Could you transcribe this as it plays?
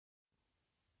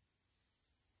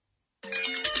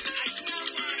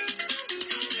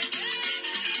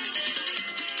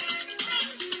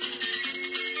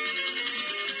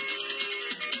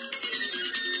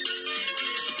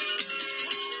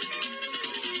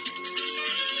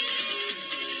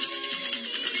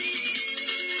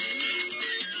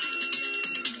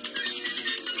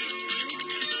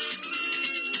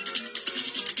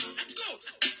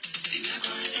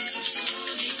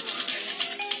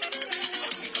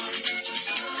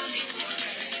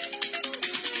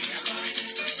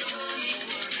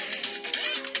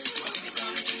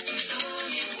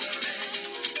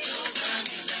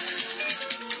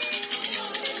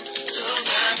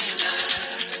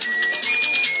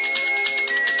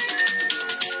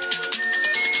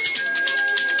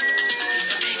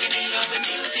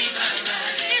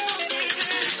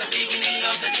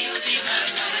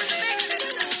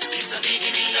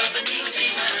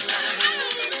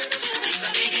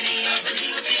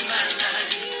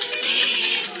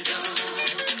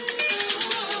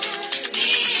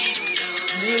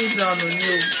dawn,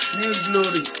 new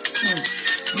glory,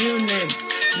 new name,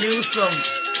 new song.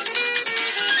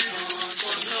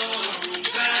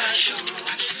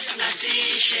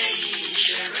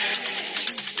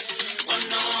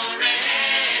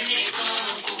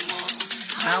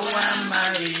 How am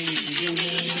I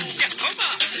reading?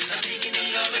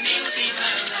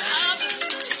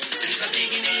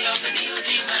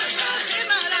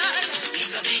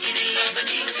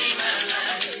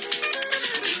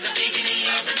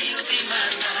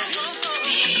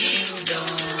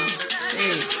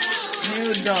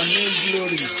 New dawn, new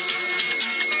glory.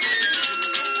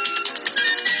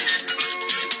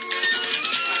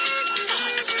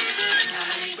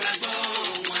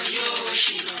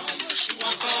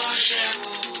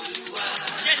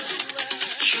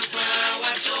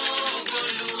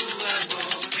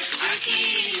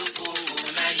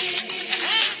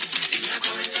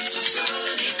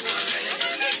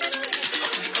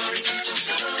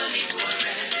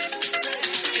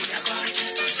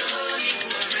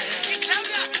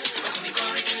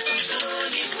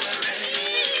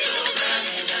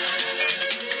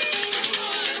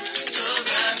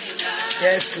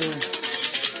 Yes, sir.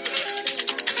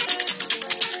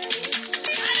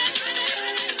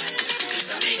 It's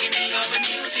the beginning of a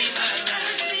new team, my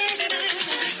life.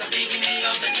 It's the beginning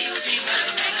of a new team, my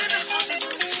life.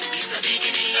 It's the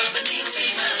beginning of a new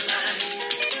team, my life.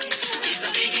 It's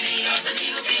the beginning of a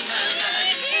new team, my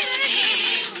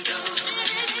life.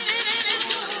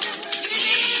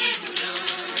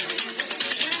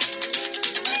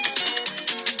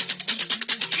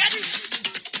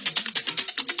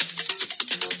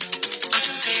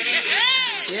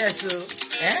 Yes, sir.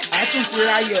 I think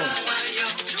Rayo.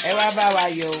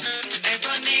 Ewabawayo.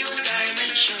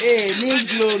 Hey, new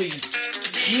glory,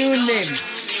 new name,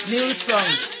 new song,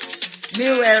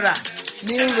 new era,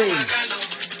 new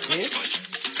way.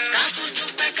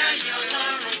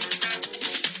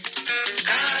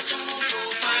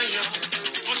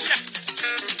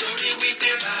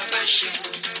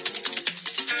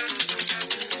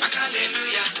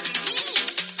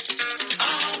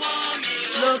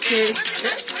 Okay.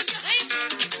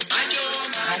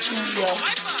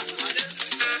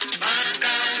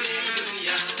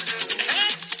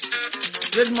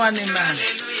 Good morning, man.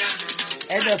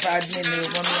 Head of admin,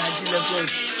 Mommy Angela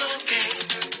Coach.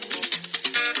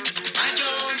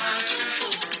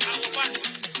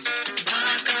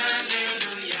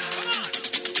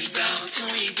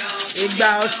 Ìgbà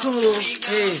ọ̀tun o.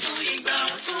 Hey.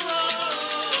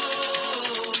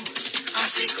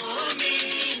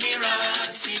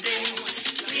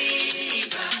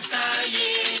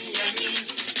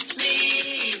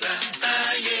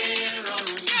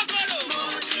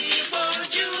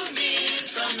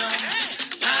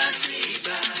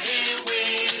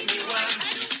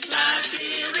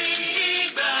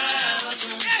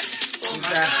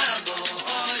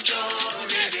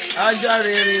 Ọjọ́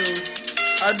rere o,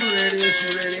 ọdún rere, oṣù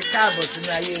rere, káàbọ̀ sínú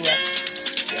ayé wa.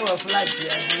 Ṣé wọ́n fúláàtì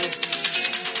àdúró?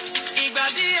 Ìgbà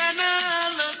díẹ̀ náà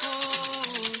ló kù,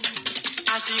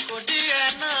 àsìkò díẹ̀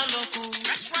náà ló kù.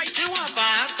 Tí wọ́n bá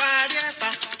parí ẹ̀fà,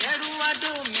 ẹrú wá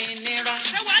dòmìnira.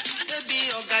 Débi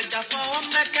ọ̀gàjà fọwọ́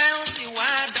mẹ́kẹ́ ó sì wá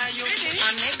dayọ̀.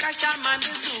 Àní káṣá máa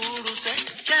ní sùúrù sẹ́,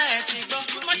 jẹ́ ẹ ti gbọ́.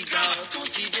 Ìgbà ọ̀tún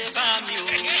ti dé bá mi o,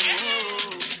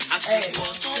 àsìkò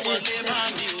ọ̀tún wọlé bá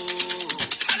mi o.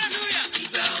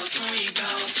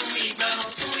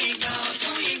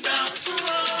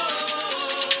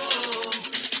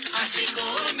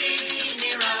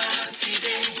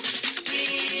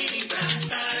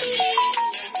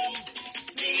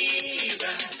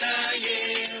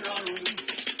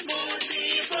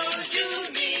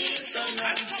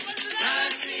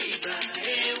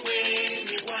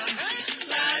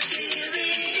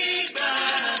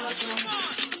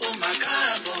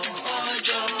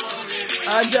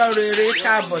 Ọjọ́ rere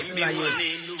káàbọ̀ sínú ayé.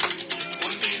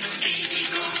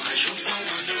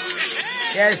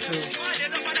 Yes, o.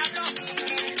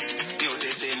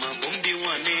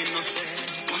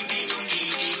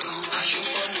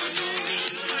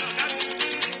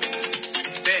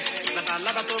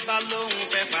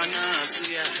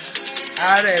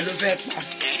 Ààrẹ ló fẹ́ pa.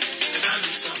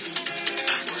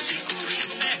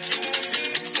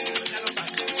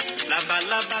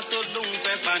 Labalábá tó lóun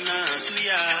fẹ́ pa náà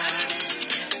súyà.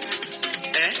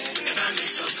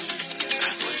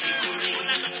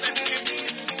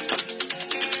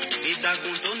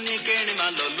 Ìtàkùn tó ní kẹrin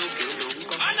máa lọ lókè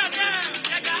olóńkọ.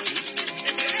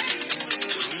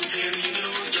 Tòun ti rí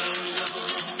lójọ́ lọ.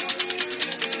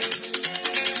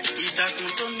 Ìtàkùn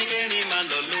tó ní kẹrin máa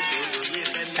lọ lókè olóyè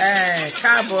fẹ́lẹ́.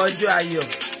 Káàbọ̀ ọjọ́ ayọ̀.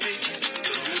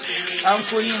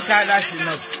 Uncle Yinka láti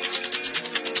náà.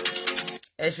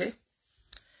 ẹ ṣé.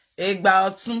 Ìgbà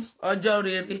ọ̀tún, ọjọ́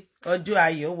rere, ọjọ́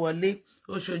ayọ̀ wọlé,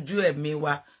 ó ṣojú ẹ̀mí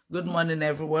wa. Good morning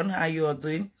everyone, how you all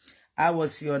doing? How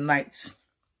was your night?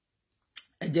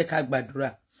 Ẹ jẹ́ ká gbàdúrà.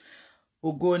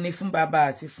 Ògo ni fún Baba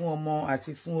àti fún Ọmọ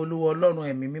àti fún Olúwa Ọlọ́run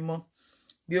ẹ̀mí mímọ́,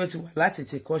 bí ó ti wà láti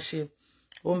tìkọ́ṣe,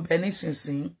 ó ń bẹ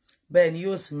nísinsìnyí, bẹ́ẹ̀ ni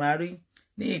yóò sì máa rí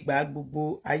ní ìgbà gbogbo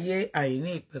ayé àìní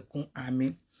ìpẹ̀kun.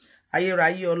 Àmín.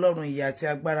 Ayérayé Ọlọ́run ìyè àti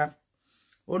agbára,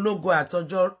 ológo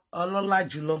àtọjọ́ ọlọ́lá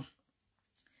jùlọ,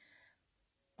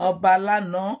 ọba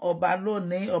lánàá, ọba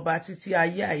lónìí, ọba títí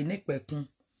ayé àìnípẹ̀kun,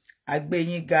 a gbé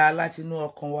yín ga látinú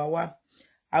ọkàn wa wá.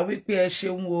 A wí pé ẹ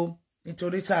ṣeun o,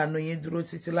 nítorí tàánú yín dúró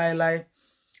títí láéláé.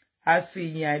 A fi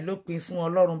ìyìn àìlópin fún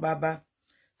Ọlọ́run Baba,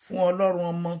 fún Ọlọ́run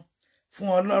Ọmọ, fún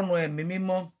Ọlọ́run ẹ̀mí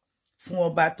mímọ́, fún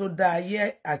ọba tó dá ayé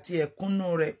àti ẹ̀kúnnú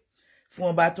rẹ̀, fún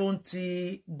ọba tó ń ti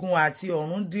gun àti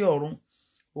ọ̀run dí ọ̀run.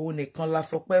 Òun nìkan la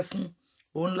fọpẹ́ fún,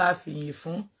 òun la fìyìn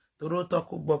fún, torí ó tọ́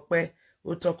kó gbọpẹ́,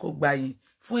 ó tọ́ kó gbàyìn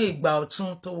fún ìgbà ọ̀tun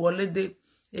tó wọlé dé.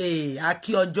 A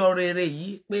kí ọjọ́ rere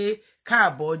yìí pé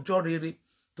káàbọ̀ ọjọ́ rere,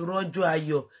 torí ọjọ́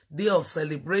ayọ̀, day of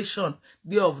celebration,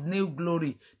 day of new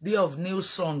glory, day of new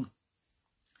song,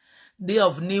 day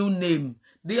of new name,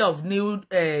 day of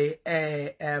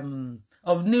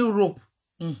new rope.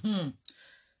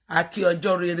 A kí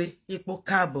ọjọ́ rere, ipò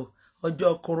káàbọ̀,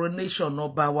 ọjọ́ coronation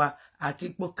ọba wa, a kí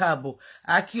ipò káàbọ̀,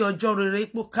 a kí ọjọ́ rere,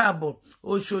 ipò káàbọ̀,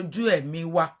 ó ṣojú ẹ̀mí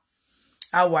wa.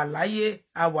 A wà láyé,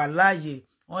 a wà láàyè,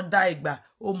 wọ́n dá ìgbà,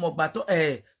 ó mọ̀gbà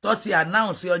tó ti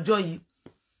announce ọjọ́ yìí.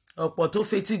 Ọ̀pọ̀ tó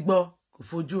fetí gbọ́ kò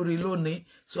fojú rí lónìí.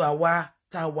 So àwa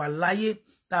tá wà láyé,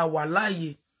 tá wà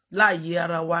láàyè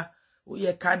ara wa, ó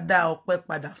yẹ ká dá ọpẹ́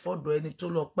padà fọ́dọ̀ ẹni tó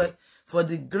lọ́pẹ́. For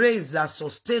the grace that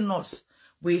sustain us,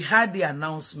 we had the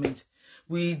announcement.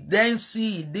 We then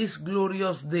see this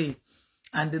glorious day,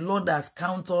 and the Lord has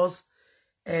counted us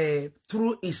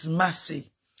through his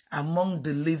mercy among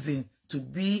the living to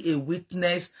be a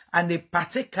witness and a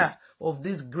partaker of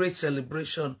this great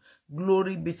celebration.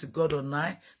 Glory be to God on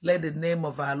high. Let the name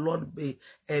of our Lord be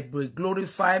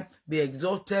glorified, be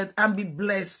exalted, and be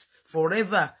blessed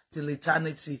forever till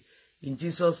eternity. In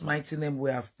Jesus' mighty name we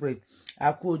have prayed.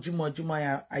 A kú ojúmọ́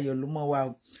ayọ̀lúmọ́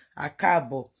wa, a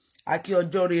káàbọ̀, a kí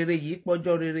ọjọ́ rere yìí,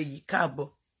 pọ́jọ́ rere yìí káàbọ̀.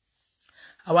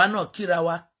 Àwa náà kíra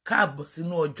wa káàbọ̀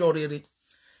sínú ọjọ́ rere,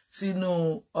 sínú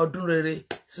ọdún rere,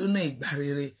 sínú ìgbà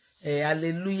rere.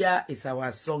 Hallelujah is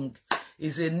our song.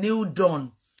 It's a new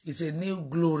dawn. It's a new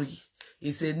glory.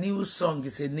 It's a new song.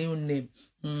 It's a new name.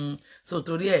 So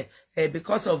today,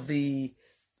 because of the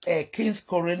king's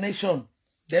coronation,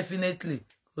 definitely,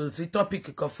 it's a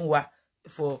topic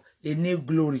for a new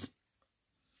glory.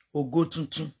 Ògo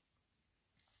tuntun.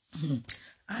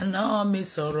 And now me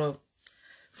sorrow.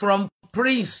 From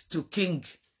prince to king.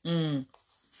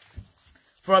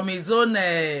 From his own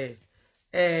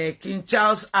King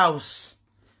Charles' house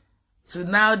to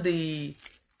now the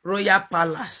royal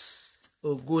palace.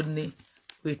 Ògo ni.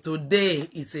 With today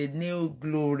is a new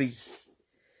glory.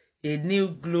 A new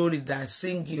glory that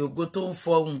sing ògo tó ń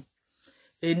fọhùn.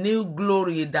 A new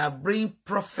glory that bring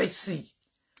prophecy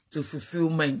to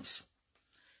fulfillment.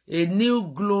 A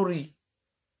new glory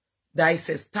that is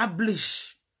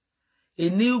established. A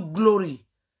new glory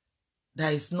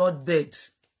that is not dead.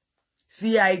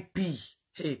 VIP.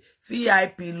 Hey,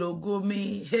 VIP logo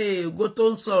mi. Hey, ògo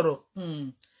tó ń sọ̀rọ̀.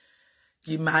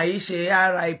 Kì máa ṣe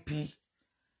RIP.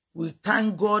 We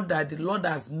thank God that the Lord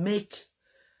has made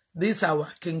this our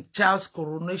King Charles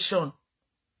coronation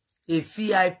a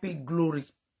VIP glory.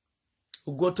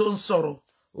 Ògo tó ń sọ̀rọ̀,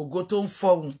 ògo tó ń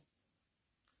fọhùn,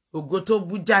 ògo tó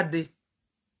bú jáde,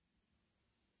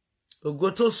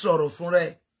 ògo tó sọ̀rọ̀ fún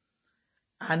rẹ̀,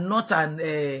 and not an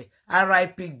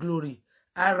RIP glory.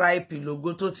 RIP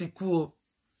logo tó ti kú o.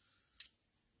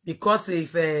 Because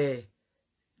if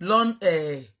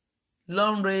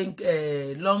long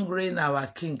reign our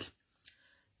king.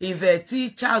 If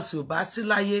tí Charles ò bá sí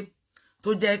láyé,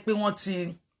 tó jẹ́ pé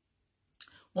wọ́n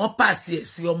pàṣẹ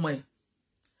sí ọmọ ẹ̀,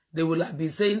 they will have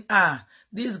been saying,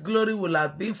 this glory will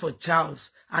have been for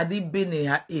Charles had he been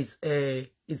is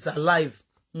alive.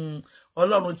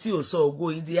 Ọlọ́run tí ò sọ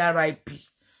ògo yìí di RIP.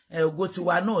 Ògo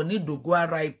tiwa náà ní ìdògo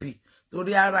RIP.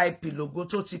 Torí RIP lògo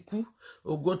tó ti kú,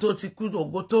 ògo tó ti kú,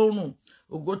 ògo tó rùn,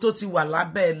 ògo tó ti wà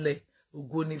lábẹ́ ilẹ̀.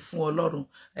 Ògo ni fún Ọlọ́run.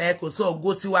 Kò sọ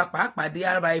ògo tiwa pàápàá di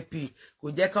RIP. Kò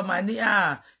jẹ́ kó máa ní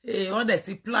wọ́n dẹ̀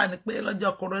ti plan pé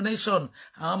lọ́jọ́ coronation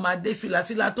àwọn máa dé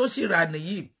fìlàfìlà tó sì rà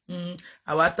nìyí.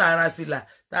 Àwa tààrà fìlà,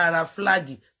 tààrà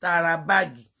flagi, tààrà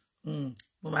báàgì.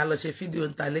 Mo máa lọ ṣe fídíò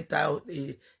ń ta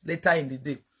later in the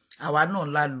day. Àwa náà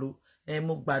la lò.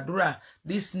 Mo gbàdúrà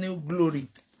this new glory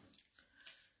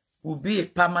will be a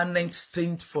permanent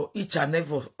thing for each and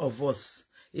every of us.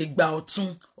 ìgbà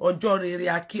ọ̀tun ọjọ́ rere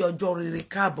akí ọjọ́ rere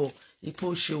káàbọ̀ ipò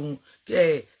ṣeun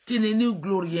kí ni new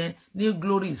glory yẹn? New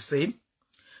glory is fame.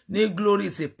 New glory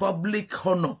is a public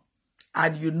honor,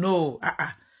 and you know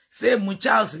fame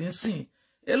Charles nsìn.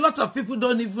 A lot of people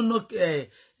don't even know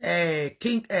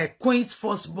Queen's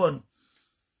firstborn.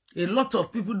 A lot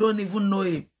of people don't even know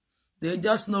him. They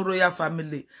just know royal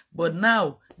family. But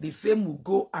now the fame will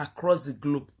go across the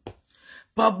globe.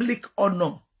 Public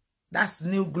honor, that's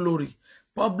new glory.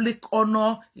 Public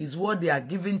honor is what they are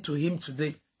giving to him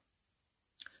today.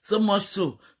 So much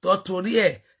so,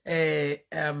 Totorie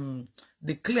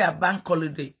declare bank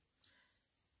holiday.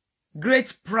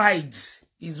 Great pride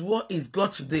is what is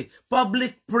God today.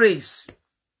 Public praise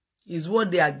is what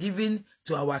they are giving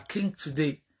to our king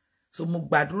today. So mo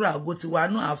gbàdúrà ògo tiwa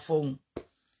náà afọhùn.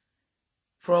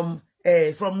 From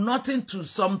nothing to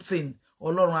something.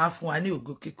 Ọlọ́run á fún wa ní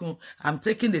ògo kíkún. I'm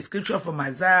taking the scripture from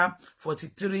Isaiah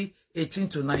 43, 18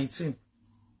 to 19.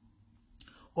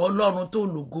 Ọlọ́run tó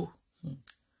lògo.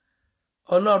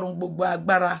 Ọlọ́run gbogbo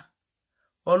agbára.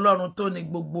 Ọlọ́run tó ní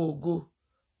gbogbo ògo.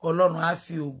 Ọlọ́run á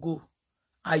fi ògo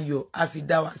ayọ̀ á fi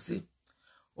dá wa sí.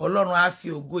 Ọlọ́run á fi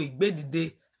ògo ìgbédìde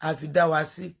á fi dá wa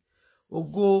sí.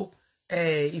 Ògo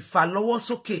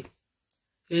ìfàlọ́wọ́sókè.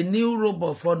 A new robe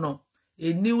of honor.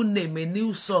 A new name, a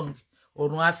new song.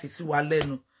 Ọ̀run á fi sí wa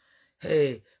lẹ́nu.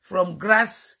 From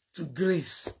grass to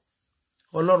grace.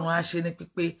 Ọlọ́run á ṣe ní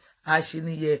pípé, á ṣe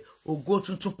ní yẹ ògo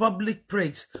tuntun public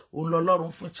praise. Òun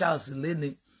lọ́lọ́run fún Charles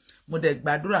léni. Mo dẹ̀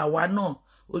gbàdúrà wa náà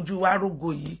ojú wa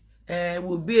rógo yìí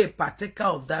will be a partaker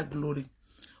of that glory.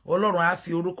 Ọlọ́run á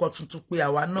fi orúkọ tuntun pè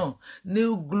àwa náà.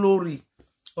 New glory.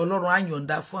 Ọlọ́run á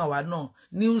yọ̀ǹda fún àwa náà.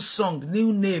 New song,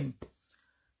 new name.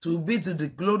 To be to the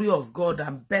glory of God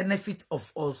and benefit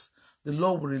of us. The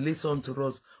Lord will release unto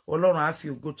us. Ọlọ́run á fi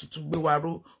ògo tuntun gbé wa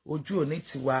ró, ojú òní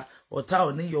tiwa, ọ̀tá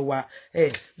òní yọ wa.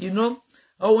 You know,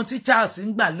 ohun tí Charles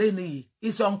ń gbà lẹ́ni yìí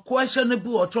is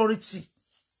unquestionable authority.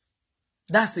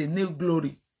 That's a new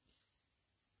glory.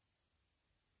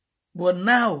 But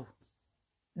now,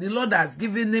 the Lord has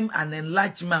given him an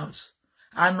enlarged mouth,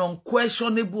 an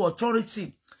unquestionable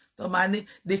authority.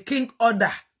 The king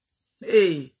order.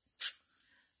 Hey.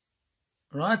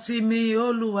 Rántí mi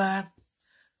Olúwa,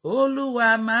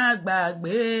 Olúwa má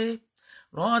gbàgbé.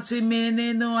 Rántí mi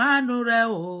nínú àánú rẹ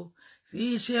o,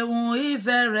 fi ṣeun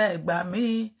ìfẹ́ rẹ gbà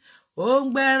mí. Ó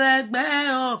ń gbẹrẹgbẹ́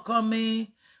ọkàn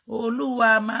mi,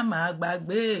 Olúwa má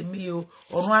gbàgbé mi o.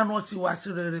 Ọ̀run á rántí wa sí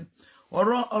rere.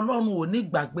 Ọlọ́run ò ní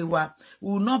gbàgbé wa.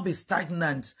 We will not be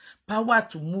stagnant. Power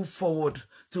to move forward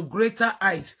to greater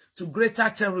heights, to greater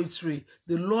territory.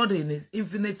 The Lord in his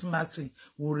infinite mercy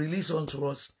will release unto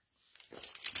us.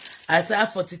 Isaiah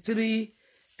 43,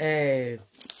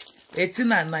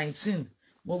 18 and 19.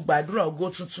 Mo gbàdúrà ògo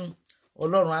tuntun.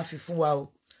 Ọlọ́run á fi fún wa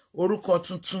o. Orúkọ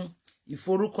tuntun,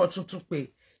 ìforúkọ tuntun pé,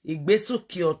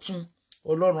 ìgbésókè ọ̀tun.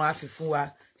 Ọlọ́run á fi fún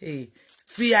wa.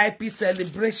 VIP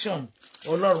celebration.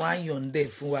 Ọlọ́run á yọ̀ǹda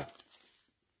fún wa.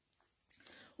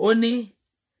 Ó ní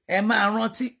ẹ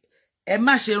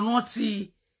má ṣe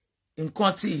rántí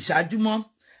nǹkan tí ìṣáájú mọ́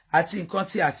àti nǹkan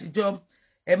tí àtijọ́.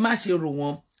 Ẹ má ṣe rò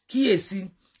wọ́n. Kíyèsí,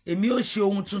 èmi ó ṣe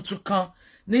ohun tuntun kan,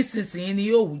 nísinsìnyí ni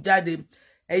yóò hù jáde.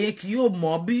 Ẹ̀yin kì yóò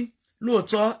mọ̀ bí.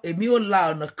 Lóòótọ́, èmi ó la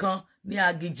ọ̀nà kan ní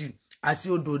aginjù àti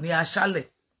odò ní aṣálẹ̀.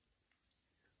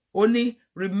 Ó ní,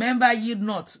 remember ye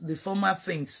not the former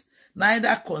things,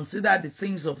 neither consider the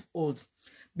things of old.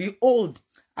 Behold,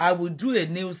 I will do a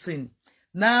new thing.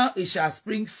 Now it shall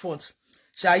spring forth.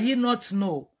 Shall ye not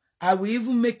know? I will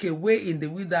even make a way in the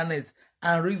wilderness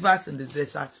and rivers in the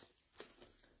desert.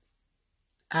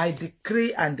 I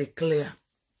decree and declare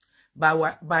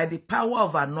by the power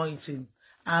of anointing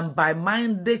and by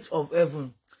mandate of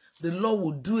heaven, the Lord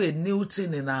will do a new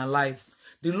thing in our life.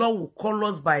 The Lord will call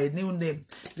us by a new name.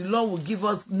 The Lord will give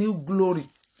us new glory.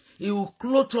 He will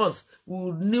clothe us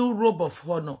with new robe of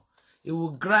honor. He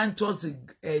will grant us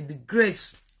the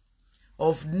grace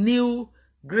of new,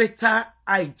 greater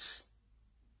heights.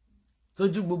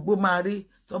 Tójú gbogbo máa rí,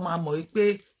 tó máa mọ̀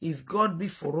pé if God be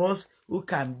for us, who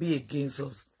can be against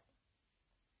us?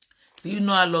 Do you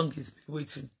know how long he's been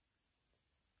waiting?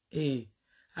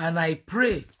 And I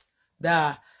pray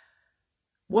that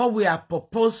what we have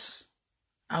proposed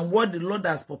and what the Lord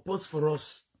has proposed for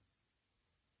us,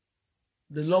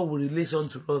 the Lord will release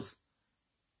unto us.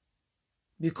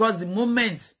 Because the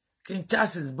moment King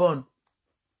Charles is born,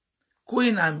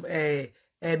 Queen and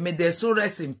may their soul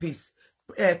rest in peace.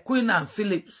 Queen and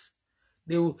Philips,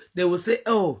 they will say,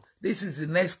 oh, this is the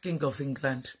next king of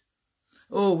England.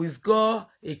 Oh, we've got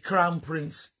a crown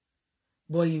prince.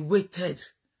 But he waited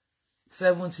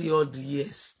 70 odd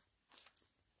years.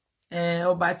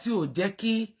 Ọba tí ò jẹ́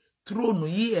kí throne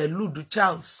yìí elude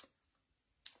Charles.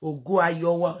 Ògo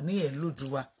ayọ̀ wa ní elude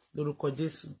wa lórúkọ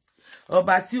Jésù.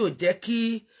 Ọba tí ò jẹ́ kí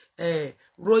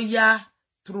royal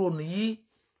throne yìí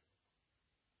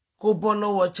kó bọ́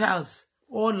lọ́wọ́ Charles,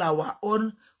 all our own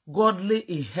godly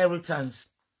inheritance,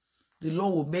 the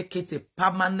Lord will make it a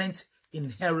permanent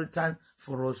inheritance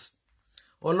for us.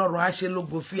 Ọlọ́run á ṣe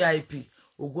lógo VIP,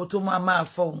 ògo tó máa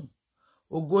fọhùn,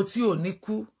 ògo tí ò ní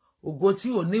kú, ògo tí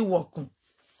ò ní wọ̀kùn,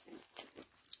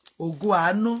 ògo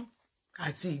àánú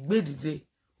àti ìgbédìde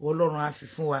Ọlọ́run á fi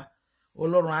fún wa.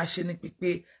 Ọlọ́run á ṣe ní pípé,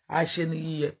 á ṣe ní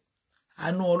yíyẹ.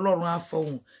 Àánú Ọlọ́run á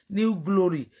fọhùn, new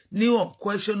glory, new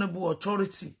unquestionable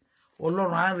authority.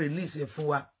 Ọlọ́run á release ẹ̀ fún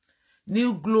wa. New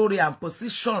glory and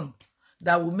position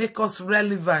that will make us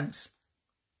relevant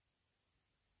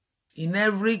in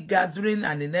every gathering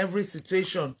and in every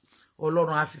situation.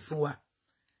 Ọlọ́run á fi fún wa.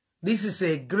 This is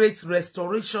a great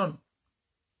restoration.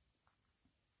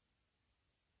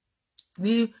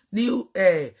 That's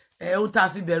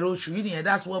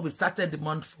what we started the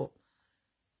month for.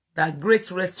 That great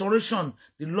restoration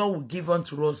the Lord will give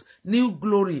unto us. New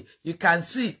glory. You can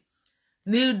see.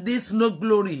 This no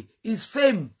glory is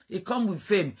fame. It comes with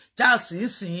fame. Charles, you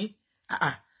see,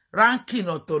 ranking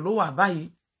ọ̀tọ̀ ló wà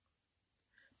báyìí.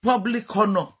 Public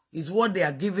honor is what they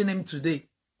are giving him today.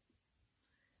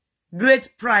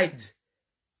 Great pride.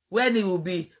 When he will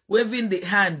be waving the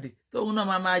hand.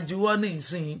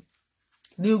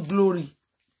 New glory.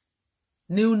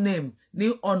 New name.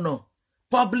 New honor.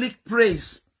 Public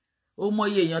praise.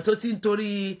 Omoye èèyàn tó ti ń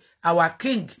torí our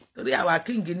king. Torí our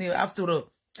king ni after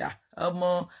all. I'm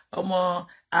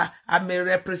a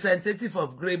representative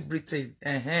of Great Britain.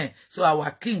 So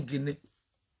our king ni.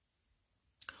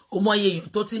 Omoye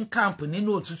èèyàn tó ti ń camp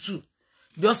nínú òtútù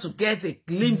just to get a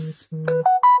glimpse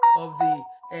of the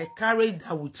carriage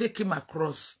that will take him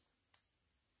across.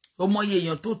 Omoye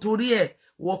èèyàn tó torí ẹ̀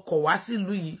wọkọ̀ wá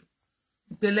sílùú yìí.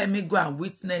 Let me go and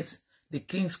witness the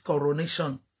king's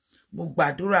coronation. Mo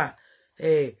gbàdúrà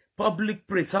public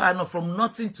praise. From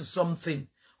nothing to something.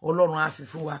 Ọlọ́run á fi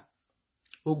fún wa.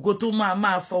 Ògo tó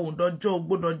máa fọhùn dọjọ́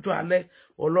ogbó dọjọ́ alẹ́.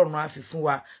 Ọlọ́run á fi fún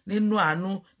wa. Nínú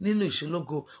àánú, nínú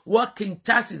ìṣelógo. What King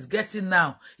Charles is getting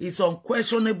now is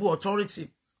unquestionable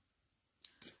authority.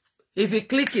 If he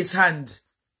click his hand,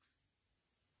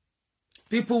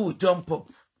 people will jump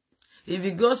up. If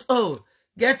he goes, oh,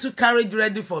 get to carriage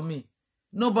ready for me,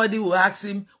 nobody will ask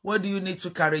him, what do you need to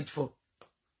carriage for?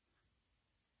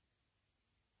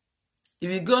 If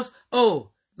he goes,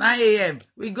 oh, 9 a.m.,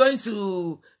 we're going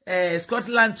to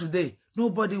Scotland today,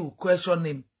 nobody will question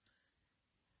him.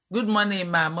 Good morning,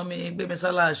 ma, mommy, baby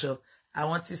Salasho. I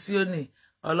want to see you.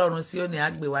 Ọlọ́run sí òní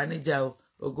àgbè wá níjà o.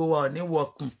 Ògo wa ò ní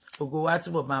wọ̀kùn. Ògo wa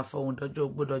túbọ̀ máa fọhùn dọjọ́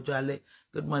ogbó dọjọ́ alẹ́.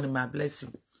 Good morning, my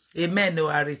blessing. Amen. No,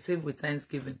 I receive with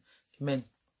thanksgiving. Amen.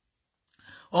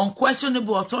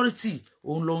 Unquestionable authority.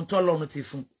 Òun lohun t'Ọlọ́run ti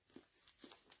fún.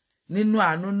 Nínú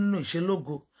àánú, nínú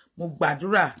ìṣelógo. Mo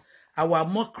gbàdúrà. Our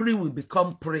mockery will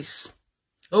become praise.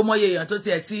 Omoye èèyàn tó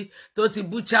ti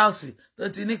bú Chelsea, tó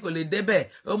ti ní kò lè débẹ̀.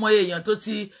 Omoye èèyàn tó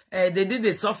ti they did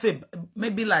a survey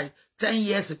maybe like 10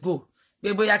 years ago.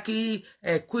 Bóyá kí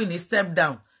Queen step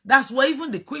down. That's why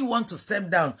even the Queen want to step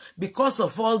down because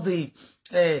of all the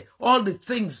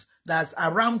things that's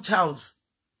around Charles.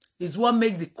 Is what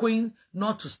make the Queen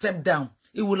not to step down.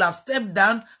 He will have stepped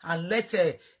down and let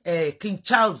King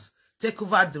Charles take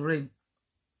over the reign.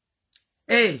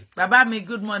 Hey, Baba mi,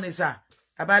 good morning, sir.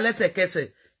 Baba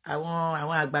lẹ́sẹ̀kẹsẹ̀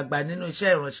àwọn àgbààgbà nínú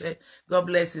iṣẹ́ ìránṣẹ́. God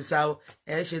bless you, sir.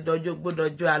 Ẹ ṣe dọjọ́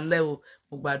gbọ́dọ̀jọ́ alẹ́ o.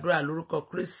 Mo gbàdúrà lórúkọ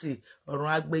Kristi. Ọ̀run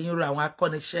agbẹ̀yìn rẹ̀ àwọn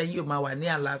akọ́niṣẹ́ yóò máa wà ní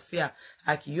àlàáfíà.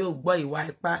 A kì yóò gbọ́ ìwà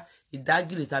ipá,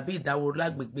 ìdágìrì tàbí ìdáwó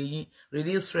lágbègbè yín.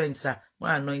 Reduce strength, sir.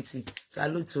 More anointing.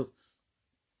 Salute.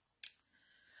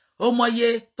 Omoye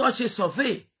touch a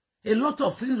survey. A lot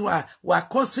of things were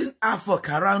causing havoc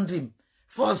around him.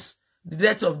 First, the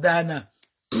death of Diana.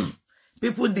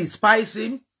 People despise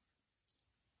him.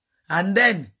 And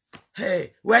then,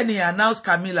 hey, when he announced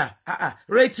Camilla,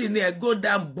 rating there go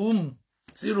down, boom,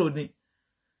 0 ni.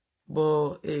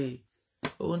 But, hey,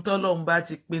 ohun t'Ọlọ́run bá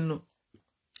ti pinnu,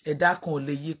 ẹ̀dá kan ò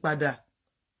lè yí padà.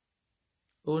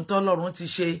 Ohun t'Ọlọ́run ti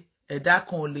ṣe, ẹ̀dá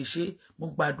kan ò lè ṣe. Mo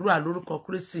gbàdúrà lórúkọ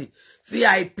Kristi.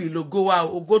 VIP lógo wa,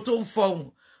 ògo tó ń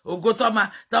fọhùn, ògo tó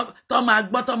máa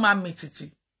gbọ́ tó máa mì tìtì.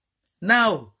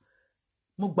 Now,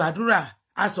 mo gbàdúrà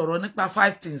a sọ̀rọ̀ nípa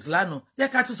 5 things lánàá. Jẹ́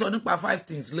ká tún sọ nípa 5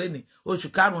 things lónìí. Oṣù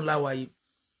karùn-ún la wà yìí.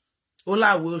 Ó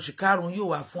láwẹ̀ oṣù karùn-ún yóò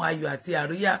wà fún ayọ̀ àti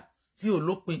àríyá tí ò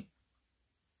lópin.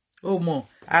 Ó mọ̀,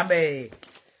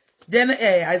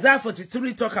 Isaiah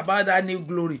 43 talk about that new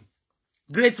glory.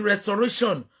 Great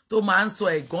restoration tó máa ń sọ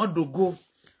ẹ̀gàn dògo.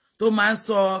 Tó máa ń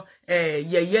sọ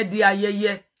yẹ̀yẹ́ di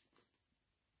ayẹyẹ.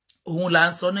 òun là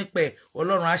ń sọ nípa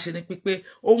Ọlọ́run á ṣe ní pípé.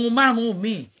 Ohun márùn-ún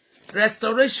mi,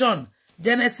 restoration,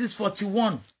 Genesis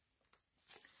 41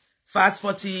 verse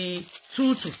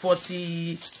 42 to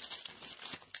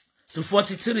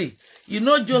 43. You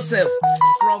know Joseph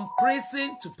from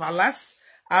prison to palace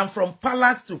and from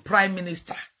palace to prime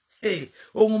minister. Hey,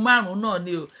 ohun márùn-ún náà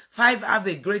ni o. 5 have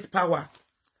a great power.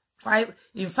 5,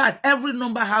 in fact, every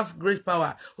number have great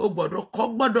power. O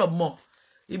gbọ́dọ̀ mọ̀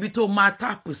ibi tó máa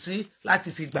tap sí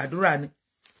láti fi gbàdúrà ni.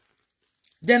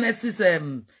 Genesis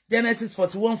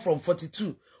 41 from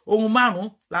 42. Ohun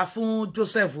márùn-ún la fún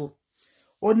Joseph o.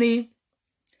 Ó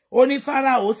ní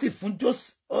Pharaoh ó sì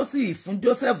fún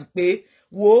Joseph pé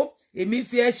wo èmi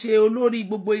fi ẹ́ ṣe olórí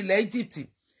gbogbo ilẹ̀ Egypt.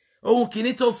 Ohun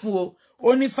kìíní tó fún o.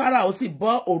 Ó ní Pharaoh ó sì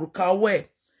bọ́ òrùka ọwọ́ ẹ̀.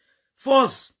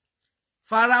 First,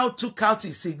 Pharaoh took out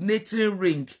his signature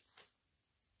ring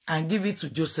and give it to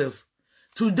Joseph.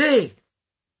 Today,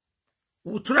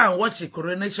 we'll try and watch the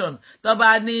coronation. Tó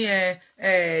bá ní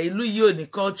ìlú yìí ò ní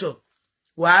culture.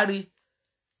 Wàá rí.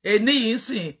 Èní yìí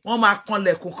sìn wọ́n máa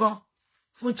kanlẹ̀kùn kan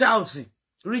fún Charles.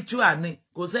 Ritual ni.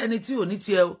 Kò sẹ́ni tí ò ní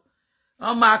tiẹ̀ o.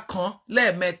 Wọ́n máa kàn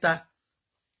lẹ́ẹ̀mẹ́ta.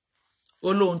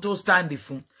 Olóhun tó stand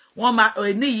fún.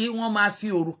 Èní yìí wọ́n máa fi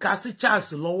òrùka sí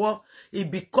Charles lọ́wọ́.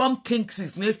 It become king's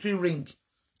signature ring.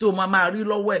 Tó máa rí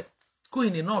lọ́wọ́ ẹ̀.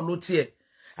 Queen náà ló tiẹ̀.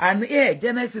 And here,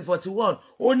 Genesis 41,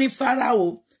 ó ní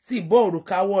Pharaoh sì bọ́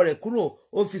òrùka ọwọ́ rẹ̀ kúrò,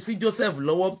 ó fi sí Joseph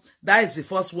lọ́wọ́. That is the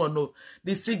first one. No.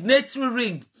 The signatory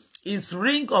ring is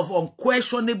ring of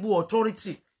unquestionable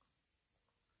authority.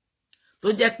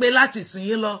 Tó jẹ́ pé láti sìn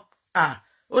yín lọ,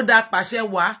 ó dá pàṣẹ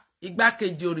wá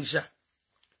igbákejì òrìṣà.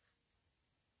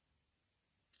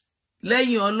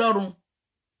 Lẹ́yìn Ọlọ́run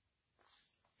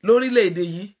lórílẹ̀-èdè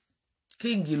yìí,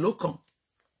 king ló kàn.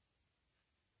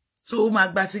 So ó máa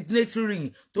gba signatory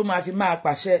ring tó máa fi máa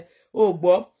pàṣẹ. Ó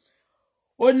gbọ́.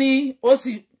 Ó ní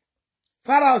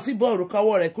Pharaoh sì bọ́ òrùka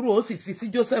ọwọ́ rẹ̀ kúrò, ó sì fi sí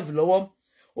Joseph lọ́wọ́.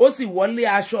 Ó sì wọlé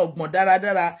aṣọ ọ̀gbọ̀n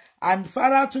dáradára, and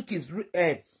Pharaoh took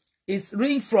his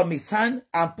ring from his hand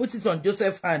and put it on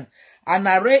Joseph's hand and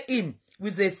arrayed him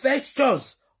with a vesture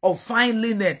of fine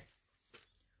linen.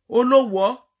 Ó ló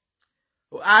wọ̀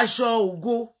aṣọ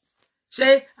ògo.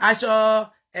 Ṣé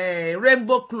aṣọ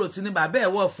rainbow cloth ni bàbá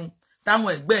ẹ̀ wọ̀ fún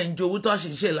táwọn ẹgbẹ́ ń jowú tó sì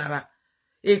ń ṣe lára.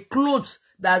 A cloth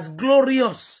that's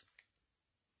glorious.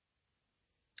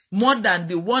 More than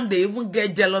the one they even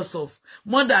get jealous of.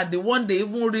 More than the one they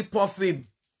even rip off him.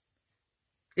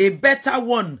 A better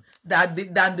one than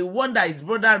the one that his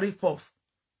brother rip off.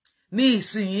 Ní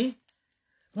ìsìn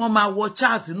wọ́n máa wọ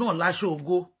Charles náà láṣọ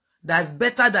ògo. That's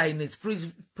better than in his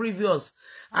previous.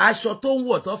 Aṣọ tó ń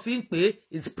wọ̀ tó fi ń pè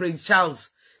is Prince Charles.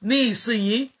 Ní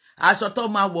ìsìn aṣọ tó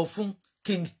máa wọ̀ fún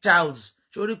King Charles.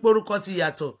 Sórí porúkọ ti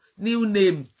yàtọ̀. New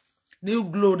name. New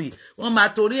glory. Wọ́n máa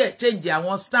torí ẹ̀ change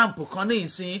àwọn stamp kan ní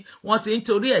ìsìn. Wọ́n ti ń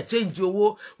torí ẹ̀ change owó.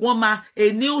 Wọ́n máa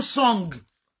a new song.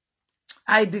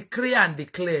 I decree and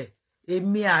declare.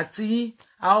 Èmi àti yín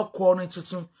a ó kọ orin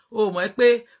tuntun. Ó mọ̀ pé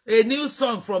a new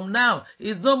song from now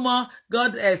is no more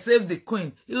God save the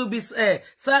queen. It will be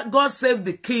God save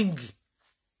the king.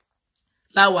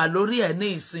 La wà lórí ẹ̀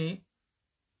ní ìsìn.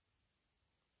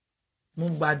 Mo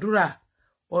gbàdúrà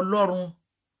Ọlọ́run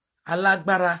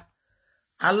alágbára.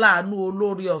 Aláàánú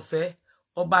olórí ọ̀fẹ́,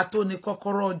 ọba tó ní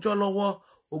kọ́kọ́rọ́ ọjọ́ lọ́wọ́,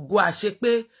 ògo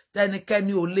àṣepé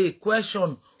tẹnikẹ́ni ò lè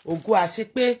question, ògo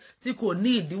àṣepé tí kò ní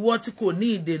ìdíwọ́, tí kò ní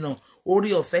ìdènà, orí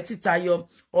ọ̀fẹ́ títayọ,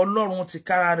 Ọlọ́run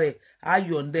tìkára rẹ̀ á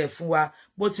yọ̀ǹda fún wa,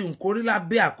 bó ti ń kórí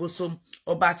lábẹ́ àkóso,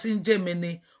 ọba tí ń jẹ́ mi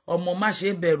ni, ọmọ má ṣe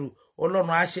bẹ̀rù,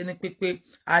 Ọlọ́run á ṣe ní pípé,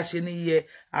 á ṣe ní yẹ,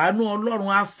 àánú Ọlọ́run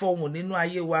á fọhùn nínú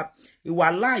ayé wa,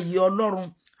 ìwàláàyè Ọlọ́run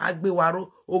á gbé wa ró,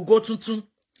 ògo tuntun.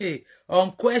 Hey,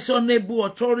 unquestionable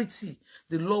authority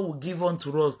the Lord will give unto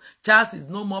us. Charles is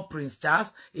no more Prince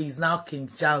Charles. He is now King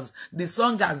Charles. The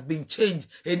song has been changed.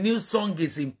 A new song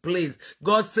is in place.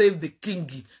 God save the king.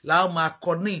 Láò máa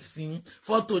kọ ní ìsìn.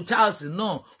 Photo Charles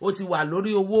náà, ó ti wà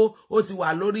lórí owó, ó ti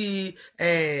wà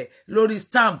lórí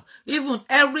stamp. Even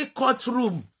every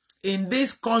courtroom in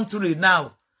this country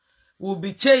now will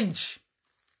be changed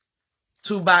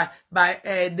to by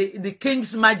the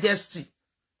King's Majesty.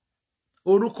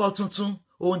 Orúkọ tuntun,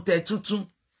 òǹtẹ̀ tuntun.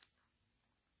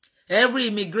 Every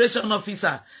immigration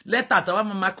officer, lẹ́tà tó wá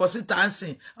máa kọ síta ń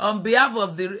sìn on behalf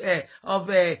of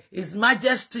His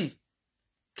Majesty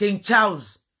King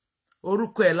Charles.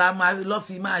 Orúkọ ẹ̀ la máa lọ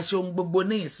fi máa ṣe ohun gbogbo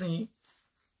ní ìsìn.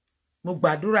 Mo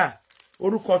gbàdúrà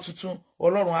orúkọ tuntun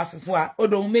Ọlọ́run á fi fún wa. Ó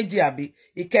dohun méjì àbí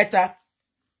ìkẹta.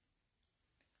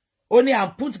 Ó ní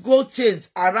and put gold chains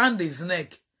around his neck.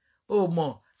 Ó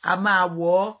mọ̀ a máa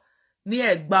wọ̀ ọ́ ní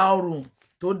ẹ̀gbà ọrùn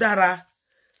tó dára,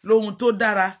 lóhun tó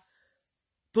dára,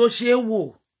 tó ṣe é wò,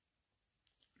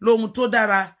 lóhun tó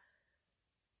dára,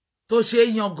 tó ṣe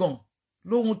yangàn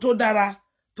lóhun tó dára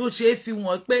tó ṣe fi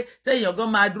wọ́n pé téèyàn gan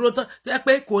máa dúró tán tẹ́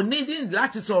pé kò ní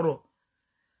láti sọ̀rọ̀.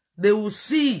 They will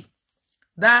see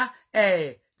that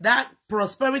that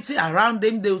prosperity around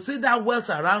him, they will see that wealth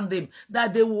around him,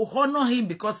 that they will honor him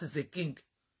because he's a king.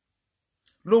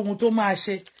 Lóhun tó máa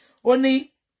ṣe. Ó ní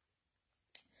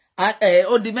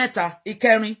ó di mẹ́ta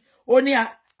ìkẹrin. Ó ní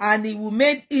and he will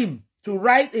make him to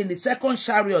ride in the second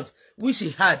chariot which he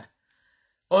had.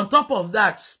 On top of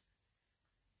that,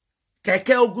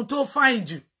 kẹ̀kẹ́ ogun tó fine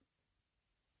jù.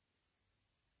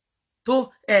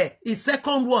 Tó his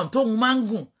second one tó máa ń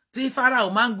gùn, tí Pharaoh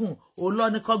máa ń gùn, ó lọ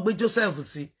ní kó gbé Joseph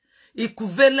sí.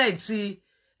 Equivalent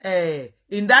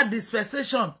in that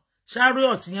dispensation,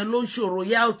 chariot yẹn ló ń show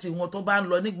royalty wọn tó bá ń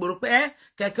lọ nígboro pé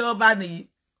kẹ̀kẹ́ ọba nìyí,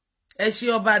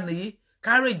 ẹṣin ọba nìyí,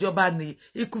 carriage ọba nìyí.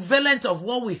 Equivalent of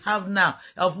what we have now,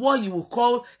 of what you will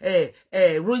call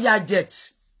royal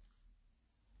jet,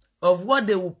 of what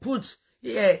they will put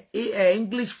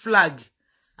English flag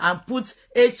and put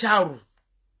HR,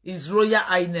 His Royal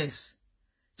Highness.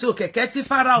 So kẹ̀kẹ́ tí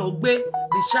Pharaoh gbé,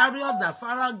 the chariot that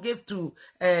Pharaoh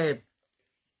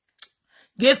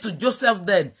gave to Joseph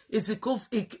then is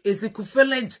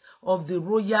equivalent of the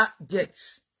royal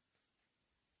jets.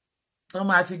 Wọ́n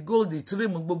máa fi gold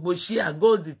trim gbogbo ṣíà,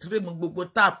 gold trim gbogbo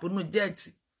tap nínú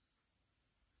jet.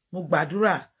 Mo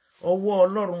gbàdúrà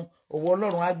ọwọ́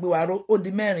Ọlọ́run á gbé wa ró. Ó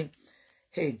di mẹ́rin.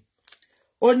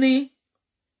 Ó ní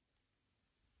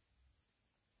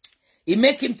he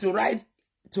make him to ride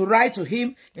to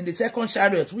him in the second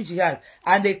chariot which he had,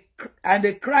 and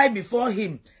they cried before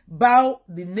him, bow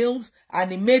the knees,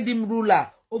 and he made him ruler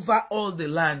over all the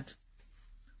land.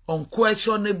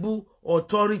 Unquestionable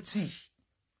authority.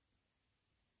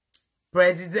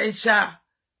 Presidential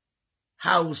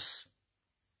house.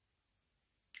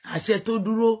 Àṣẹ tó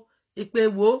dúró ipe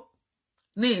wo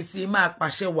ní ìsìn máa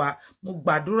pàṣẹ wá. Mo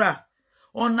gbàdúrà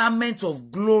ornament of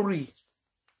glory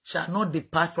shall not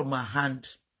depart from our hand.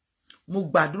 Mo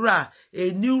gbàdúrà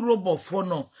a new robe of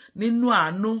honor nínú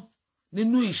àánú,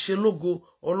 nínú ìṣelógo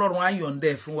Ọlọ́run á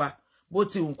yọ̀ǹda fún wa. Bó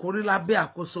ti wù kó rí lábẹ́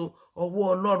àkóso ọwọ́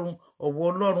Ọlọ́run,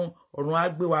 ọ̀run á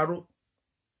gbé wa ró.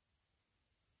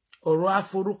 Ọ̀rọ̀ á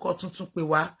forúkọ tuntun pè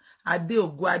wá. Adé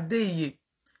ògo, adé ìyè,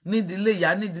 nídìílé ìyá,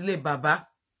 nídìílé bàbá.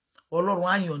 Ọlọ́run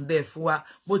á yọ̀ǹda fún wa.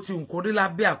 Bó ti wù kó rí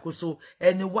lábẹ́ àkóso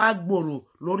ẹni wá gbòòrò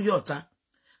lórí ọ̀tá.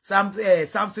 Psalm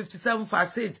 57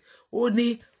 verse 8. Ó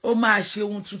ní ó máa ṣe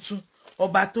ohun tuntun.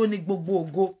 Ọba tó ní gbogbo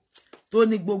ògo, tó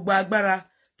ní gbogbo agbára,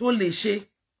 tó lè ṣe.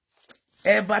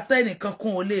 Ẹ̀bà tẹ́nìkan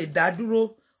kan ò lè dá dúró.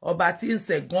 Ọba tí ń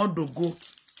ṣẹ̀gàn dògo,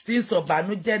 tí ń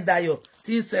sọ̀bànújẹ́ dayọ̀,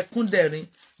 tí ń sẹkún dẹ̀rín.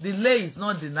 Delay is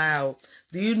not denial.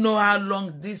 Do you know how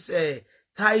long this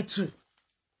title,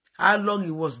 how long it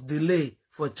was delayed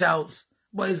for Charles?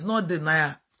 But it's not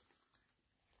denial.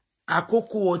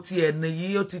 Àkókò ti ẹ̀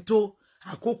nìyí ó ti tó.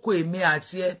 Àkókò èmi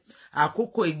àti ẹ,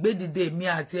 àkókò ìgbédìde èmi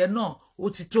àti ẹ náà ó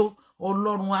ti tó.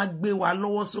 Ọlọ́run á gbé wa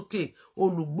lọ́wọ́ sókè,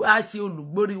 á ṣe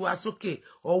olùgbórí wa sókè.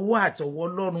 Ọwọ́ àtọwọ́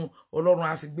Ọlọ́run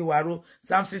á fi gbé wa ró.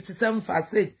 Psalm 57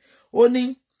 verse 8. Ó ní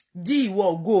jí ìwọ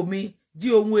ògo mi, jí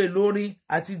ohun èlò orin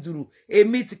àti dùrù.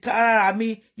 Èmi tìkára mi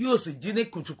yóò sì jí ní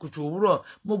kùtùkùtù òwúrọ̀.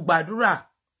 Mo gbàdúrà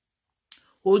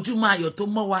ojúmọ́ ayọ̀ tó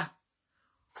mọ́ wa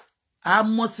á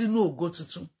mọ́ sínú ògo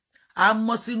tuntun, á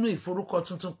mọ́ sínú ìforúkọ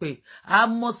tuntun pé, á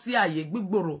mọ́ sí àyè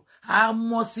gbígbòrò, á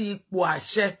mọ́ sí ipò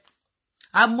àṣẹ,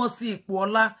 á mọ́ sí ipò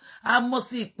ọlá, á mọ́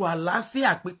sí ipò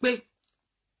àlàáfíà pípé,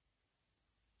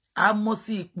 á mọ́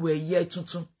sí ipò ẹ̀yẹ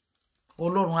tuntun.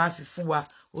 Ọlọ́run á fi fún wa.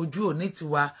 Ojú òní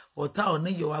tiwa, ọ̀tá òní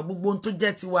yọ̀ wá. Gbogbo ohun tó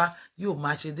jẹ́ tiwa yóò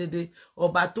máa ṣe déédéé.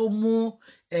 Ọba tó mú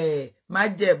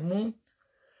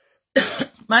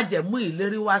májẹ̀mú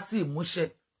ìlérí wá sí ìmúṣẹ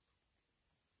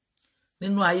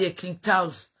nínú ayé King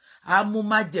Charles. Á mú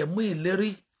májẹ̀mú ìlérí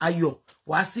ayọ̀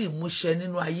wá sí ìmúṣẹ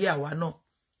nínú ayé àwa náà.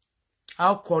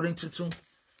 A ó kọrin tuntun.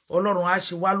 Ọlọ́run á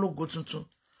ṣe wá lógo tuntun.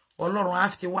 Ọlọ́run á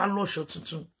fi wá lọ́ṣọ̀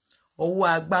tuntun. Ọwọ́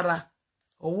agbára,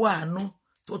 ọwọ́ àánú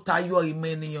tó tayọ ìmọ̀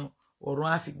ènìyàn, ọ̀run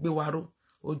á fi gbé wa ró.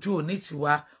 Ojú òní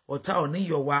tiwa, ọ̀tá òní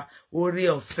yọ̀ wá. Oore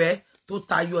ọ̀fẹ́ tó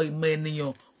tayọ ìmọ̀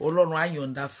ènìyàn, Ọlọ́run á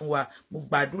yọ̀ǹda fún wa. Mo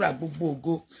gbàdúrà gbogbo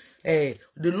ògo.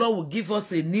 The Lord will give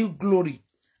us a new glory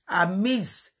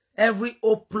amidst every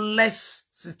hopeless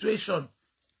situation.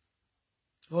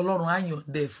 Ọlọ́run á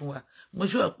yọ̀ǹda fún wa. Mo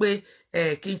sọ pé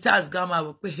King Charles gan máa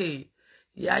wò pé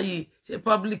ìyá yìí ṣé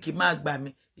public máa gbà mí,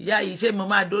 ìyá yìí ṣé mo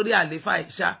máa dórí àléfà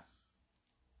ìṣá.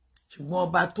 Ṣùgbọ́n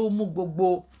ọba tó mú gbogbo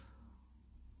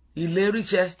ìlérí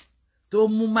ṣẹ, tó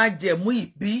mú májẹ̀mú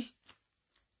ìbí,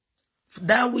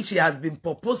 that which has been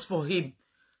proposed for him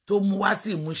tó mú wá sí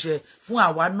ìmúṣẹ fún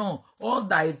àwa náà. All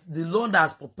that is the Lord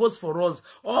has proposed for us,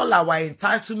 all our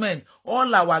entitlement,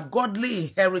 all our godly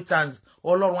inheritance,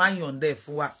 Ọlọ́run á yọ̀ǹda ẹ̀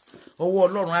fún wa. Ọwọ́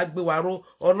Ọlọ́run á gbé wa ró,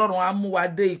 Ọlọ́run á mú wa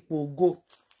dé ipò ògo.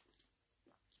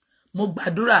 Mo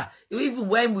gbàdúrà, even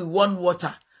when we want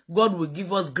water, God will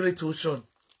give us great ocean.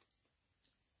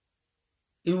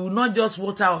 He will not just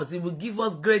water us, he will give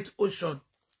us great ocean.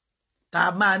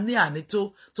 Tá máa ní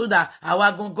ànító, so that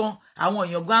àwa gangan, àwọn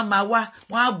èèyàn gan máa wá,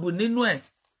 wọ́n á bù nínú ẹ̀.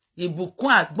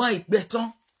 Ìbùkún àgbọn ìgbẹ́tán.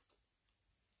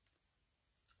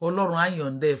 Ọlọ́run á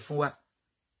yọ̀ǹda ẹ̀ fún wa.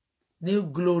 New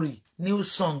glory, new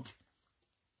song.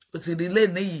 Ó ti rí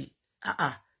lẹ́ni yìí,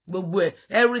 gbogbo ẹ̀,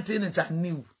 everything is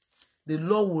anew. The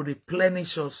Lord will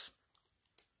replenish us.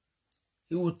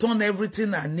 He will turn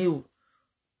everything anew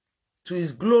to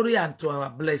his glory and to our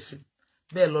blessing.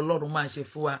 Bẹ́ẹ̀ lọ́lọ́run máa ṣe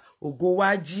fún wa. Ògo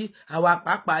wa jí, àwa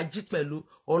pàápàá jí pẹ̀lú.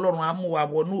 Ọlọ́run á mú wa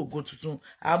wọnú ògo tuntun,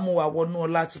 á mú wa wọnú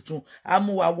ọlá tuntun, á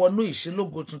mú wa wọnú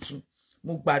ìṣelógo tuntun.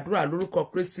 Mo gbàdúrà lórúkọ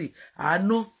Kristi,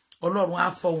 àánú Ọlọ́run á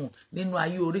fọhùn nínú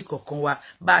ayé orí kọ̀ọ̀kan wa.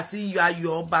 Bá a ti ń yọ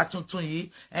ayọ̀ ọba tuntun yìí,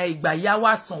 ìgbà yá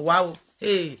wá sàn wá o.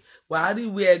 Wàá rí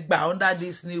ìwé ẹgbà under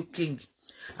this new king.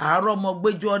 Àárọ̀ ọmọ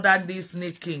gbẹ́jọ́ under this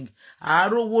new king.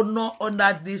 Àárọ̀ owó ná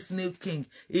under this new king.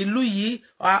 Ìlú yìí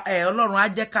Ọlọ́run á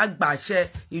jẹ́ ká gbàṣẹ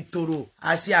ìtòrò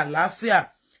àṣẹ àlàáfíà.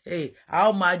 A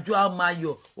ó máa jó, a ó máa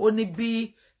yọ̀. Ó ní bí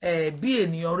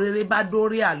ènìyàn rere bá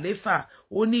dórí àléfà,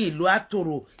 ó ní ìlú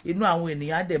àtòrò, inú àwọn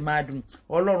ènìyàn á dẹ̀ máa dùn.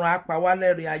 Ọlọ́run á pa wá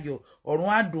lẹ́rìn ayọ̀, ọ̀run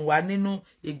á dùn wá nínú.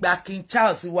 Ìgbà King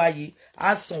Charles wa yìí á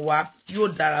sàn wá, yóò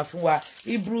dára fún wa.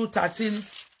 Hebrew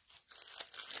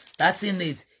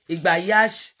 13:8. Ìgbà yá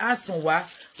á sàn wá,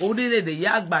 orílẹ̀-èdè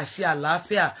yá àgbàṣe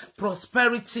àlàáfíà,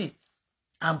 prosperity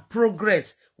and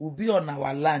progress will be on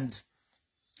our land.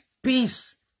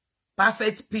 Peace,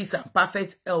 perfect peace and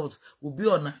perfect health will be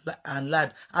on our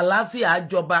land. Àlàáfíà á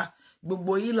jọba,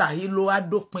 gbogbo ìlà ìlò á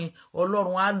dópin.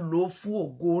 Ọlọ́run á lò fún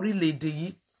ògo orílẹ̀-èdè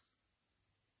yìí.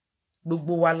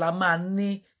 Gbogbo wa la máa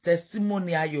ní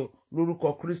testimony ayọ̀ lórúkọ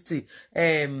Kristi.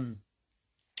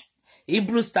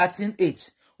 Hebrews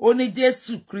 13:8. Ó ní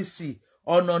Jésù Kristi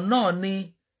ọ̀nà náà ní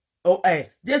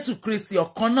Jésù Kristi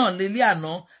ọ̀kan náà lélẹ̀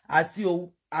àná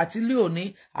àti lé òní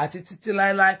àti títí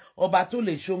láéláé, ọba tó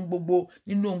lè ṣe ohun gbogbo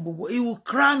nínú ohun gbogbo. He will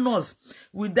crown us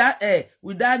with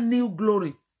that new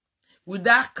glory, with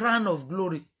that crown of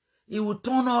glory. He will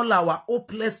turn all our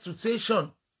hopeless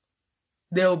situation.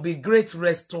 There will be great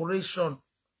restoration.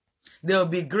 There will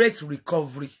be great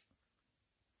recovery.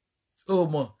 Oh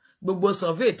mo, gbogbo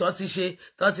survey tó ti ṣe,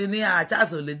 tó ti ní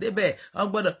Charles ò lè débẹ̀, wọ́n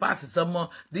gbọ́dọ̀ pass sọmọ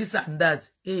this and that.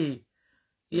 He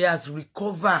has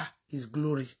recovered his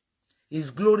glory.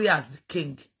 His glory as the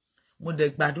king. Mo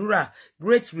dẹ̀ gbàdúrà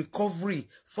great recovery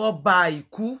for ọba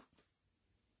àìkú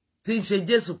tí ń ṣe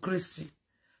Jésù Kristi,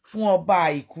 fún ọba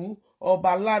àìkú,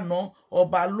 ọba lánàá,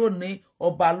 ọba lónìí,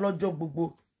 ọba lọ́jọ́ gbogbo.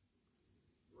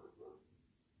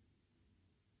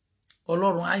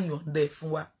 Ọlọ́run á yọ̀ǹda fún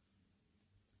wa.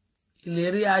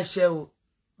 Ìlérí àṣẹ o,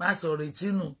 má sọ̀rọ̀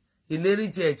ìtínú. Ìlérí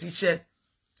tí ẹ ti ṣẹ.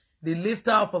 The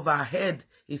lifter up of our head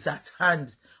is at hand.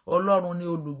 Ọlọ́run ni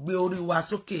olùgbé orí wa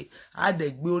sókè, á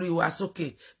dẹ̀ gbé orí wa sókè.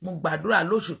 Mo gbàdúrà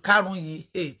lóṣù karùn-ún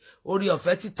yìí, orí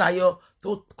ọ̀fẹ́ títayọ tó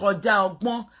kọjá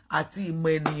ọgbọ́n àti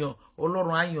ìmọ̀ ènìyàn,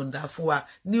 Ọlọ́run á yọ̀ǹda fún wa.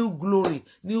 New glory,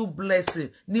 new blessing,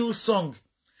 new song,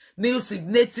 new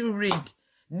signature ring,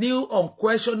 new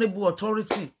unquestionable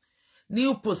authority,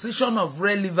 new position of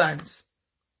relevance.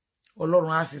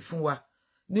 Ọlọ́run á fi fún wa.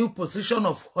 New position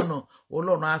of honor,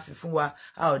 Ọlọ́run á fi fún wa.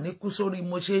 A ò ní kú sórí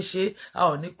mo ṣe ṣe, a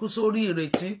ò ní kú sórí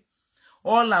ìrètí.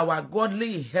 All our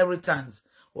godly inheritance,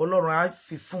 Ọlọ́run á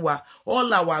fi fún wa.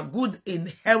 All our good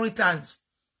inheritance,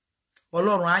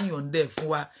 Ọlọ́run á yọ̀ǹda fún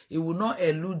wa. It will not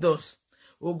elude us.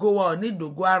 Ògo wa ò ní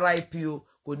dògo RIP o,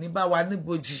 kò ní bá wa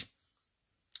níbojì.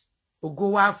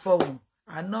 Ògo wa fọhùn,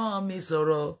 àná mi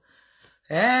sọ̀rọ̀,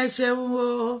 ẹ ṣeun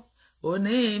o,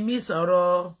 òní mi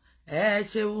sọ̀rọ̀, ẹ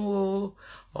ṣeun o,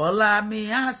 ọ̀la mi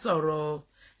á sọ̀rọ̀,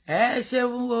 ẹ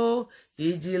ṣeun o,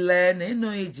 ìjìnlẹ̀ nínú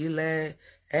ìjìnlẹ̀,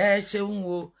 ẹ ṣeun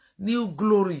o. New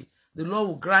glory, the Lord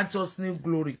will grant us new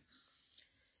glory.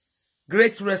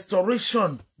 Great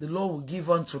restoration, the Lord will give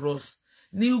unto us.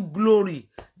 New glory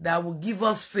that will give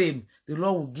us fame, the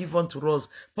Lord will give unto us.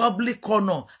 Public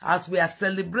honor as we are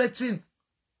celebrating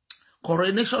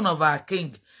coronation of our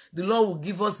King, the Lord will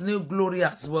give us new glory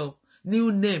as well.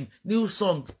 New name, new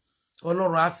song.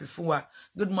 Ọlọ́run á fi fún wa.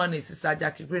 Good morning, Sister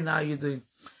Jackie Green. How are you doing?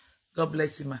 God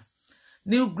bless you, man.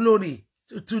 New glory.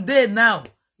 Today now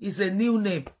is a new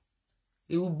name.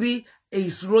 It will be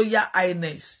His Royal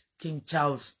Highness, King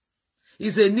Charles.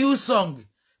 It's a new song.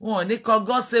 Wọ́n ní kọ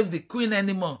God Save the Queen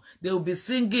anymore. They will be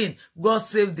singing God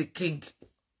Save the King.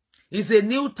 It's a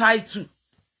new title.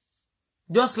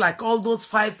 Just like all those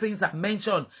 5 things I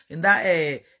mentioned in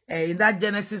that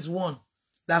Genesis 1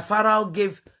 that Pharaoh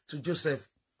gave to Joseph.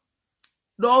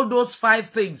 All those 5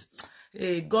 things.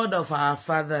 Hey, God of our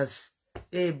fathers,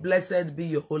 hey, blessed be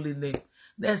your holy name.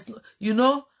 There's, you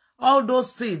know, all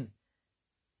those things,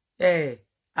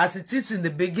 as it is in the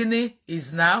beginning,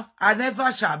 is now, and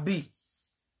never shall be.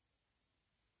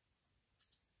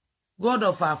 God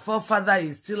of our forefather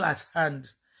is still at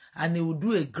hand, and he will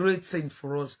do a great thing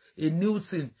for us, a new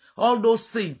thing. All those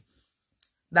things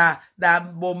that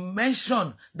were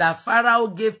mentioned that Pharaoh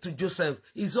gave to Joseph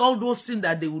is all those things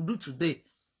that they will do today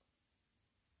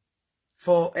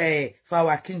for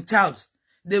our King Charles.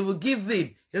 They will give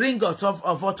him ring of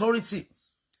authority,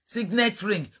 signet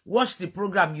ring. Watch the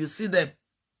program, you see them.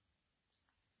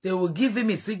 They will give him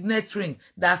a signet ring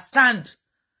that stands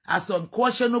as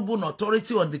unquestionable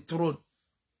authority on the throne.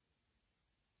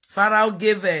 Pharaoh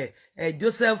gave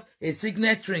Joseph a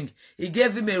signet ring. He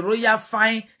gave him a royal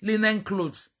fine linen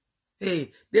clothes.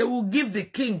 Hey, they will give the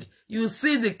king. You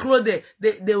see the clothes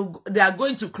they are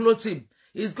going to clothe him.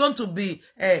 It's going to be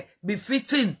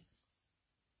befitting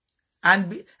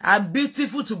and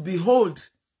beautiful to behold.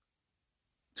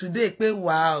 Today,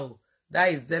 wow,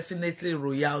 that is definitely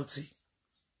royalty.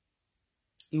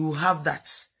 He will have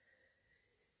that.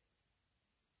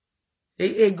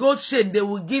 A gold chain, they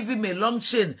will give him a long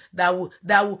chain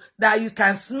that you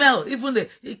can smell. Even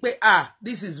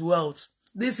this is wealth.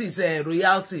 This is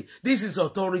royalty. This is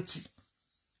authority.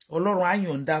 Ọlọ́run á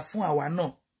yọ̀ǹda fún àwa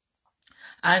náà.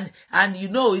 And you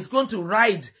know, it's going to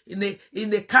ride in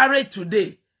a carriage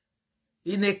today.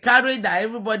 In a carriage that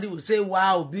everybody will say,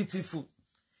 wow, beautiful.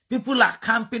 People are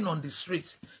camping on the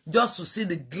streets just to see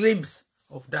the glimpse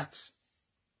of that.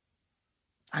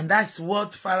 And that's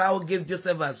what Pharaoh gave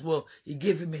Joseph as well. He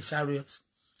gave him a chariot,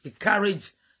 a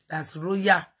carriage that's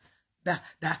royal,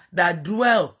 that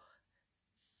dwell,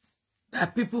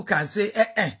 that people can say,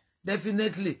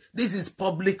 definitely, this is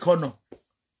public honor.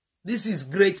 This is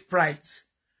great pride.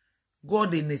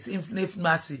 God in his infinite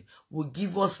mercy will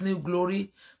give us new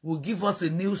glory, will give us a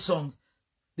new song.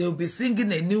 They will be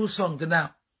singing a new song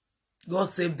now. God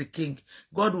save the king.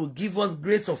 God will give us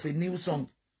grace of a new song.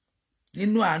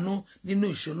 Nínú àánú, nínú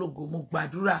ìṣológo, mo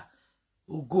gbàdúrà,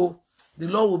 ògo. The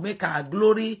Lord will make our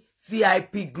glory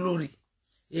VIP glory.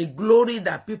 A glory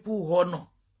that people honor.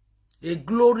 A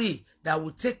glory that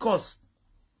will take us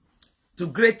to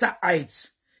greater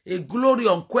heights. A glory,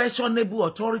 unquestionable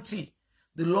authority.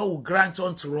 The Lord will grant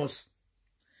unto us.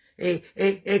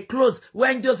 A clothes.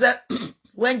 When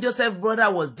Joseph's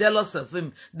brother was jealous of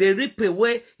him, they rip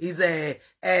away his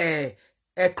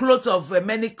a cloth of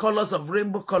many colors, of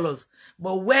rainbow colors.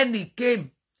 But when he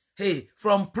came,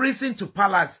 from prison to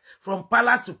palace, from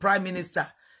palace to prime minister,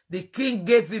 the king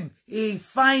gave him a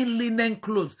fine linen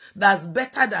clothes that's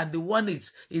better than the one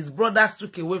his brothers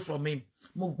took away from him.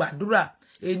 Mugbadura,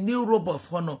 a new robe of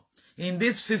honor. In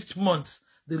this 5th month,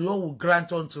 the Lord will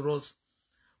grant unto us.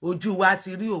 Ojú wa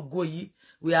ti rí ògo yìí.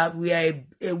 We are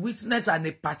a witness and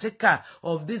a partaker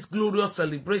of this glorious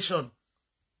celebration.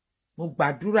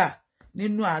 Mugbadura,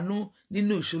 nínú àánú,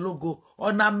 nínú ìṣológo,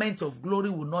 ornament of glory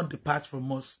will not depart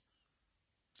from us.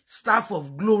 Staff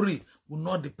of glory will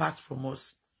not depart from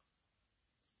us.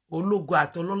 Ológo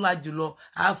àtọlọ́lá jùlọ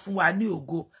á fún wa ní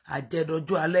ògo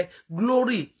àjẹdọjọ́ alẹ́.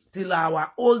 Glory till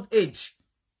our old age.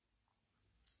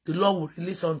 The Lord will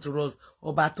release unto us.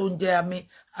 Ọba tó ń jẹ́ àmì,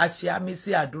 a ṣe àmì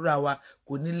sí àdúrà wa,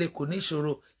 kò nílé, kò ní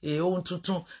ìṣòro, ohun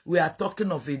tuntun. We are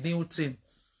talking of a new thing.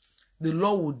 The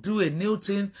Lord will do a new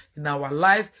thing in our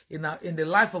life, in the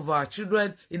life of our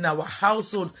children, in our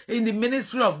household, in the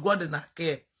ministry of God in our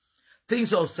care.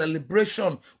 Things of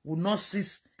celebration will not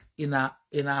cease in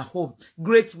our home.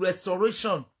 Great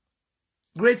restoration,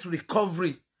 great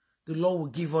recovery, the Lord will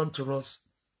give unto us.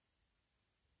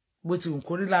 Bó ti wù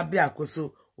kó rí lábẹ́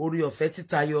àkóso orí ọ̀fẹ́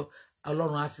títayọ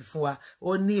Ọlọ́run á fi fún wa.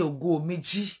 Ó ní ògo mi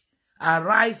jí.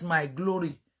 Arise my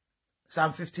glory.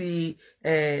 Psalm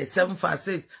 57 verse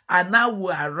 8. And now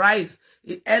will arise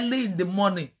early in the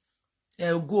morning.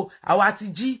 Ògo àwa ti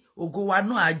jí, ògo wa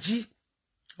náà á jí.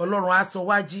 Ọlọ́run á sọ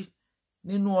wá jí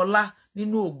nínú ọlá,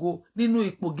 nínú ògo, nínú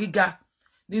ipò gíga,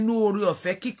 nínú orí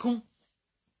ọ̀fẹ́ kíkún.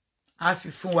 Á fi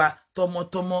fún wa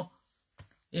tọmọtọmọ,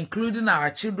 including our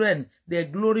children. Their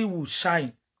glory will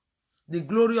shine. The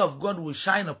glory of God will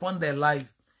shine upon their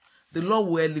life. The Lord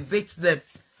will elevate them.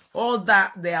 All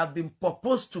that they have been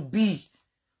purposed to be,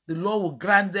 the Lord will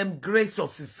grant them grace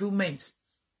of fulfillment.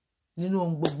 Nínú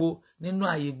ohun gbogbo, nínú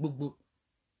ààyè gbogbo.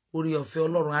 Orí ọ̀fẹ́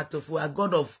Ọlọ́run á tó fún wa.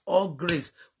 God of all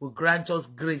grace will grant us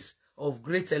grace of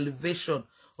great elevation,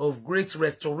 of great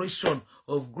restoration,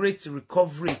 of great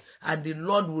recovery, and the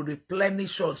Lord will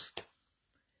replenish us.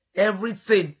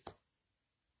 Everything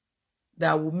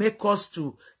that will make us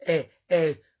to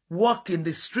walk in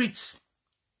the streets,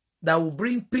 that will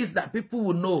bring peace, that people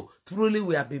will know truly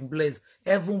we have been blessed.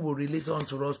 Heaven will release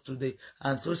unto us today,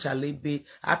 and so shall it be.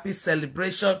 Happy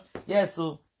celebration. Yes,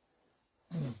 so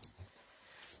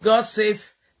God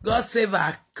save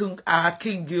our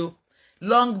King, you.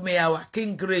 Long may our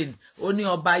King reign. Only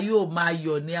ọba yóò máa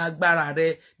yọ̀ ní agbára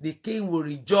rẹ̀. The King will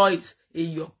rejoice in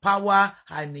your power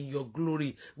and in your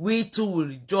glory. We too will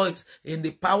rejoice in the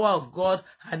power of God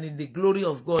and in the glory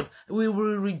of God. We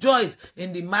will rejoice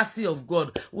in the mercy of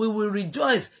God. We will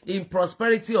rejoice in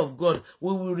prosperity of God.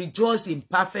 We will rejoice in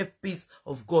perfect peace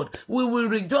of God. We will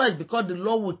rejoice because the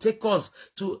Lord will take us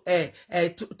to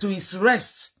his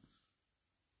rest,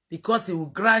 because he will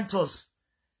grant us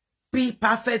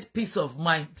perfect peace of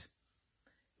mind.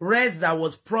 Rest that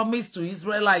was promised to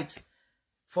Israelites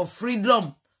for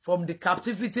freedom from the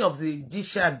captivity of the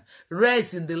Egyptian.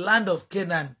 Rest in the land of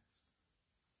Canaan.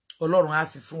 Ọlọ́run á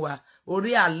fi fún wa.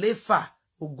 Orí àléfà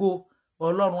ògo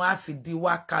Ọlọ́run á fi dí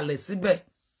wa kalẹ̀ síbẹ̀.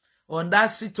 On that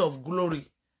seat of glory,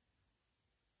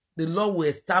 the Lord will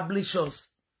establish us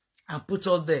and put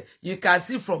us there. You can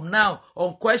see from now,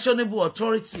 unquestionable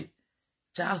authority,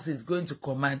 Charles is going to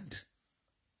command.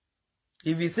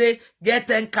 If he say, get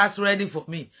 10 cars ready for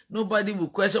me, nobody will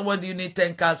question, what do you need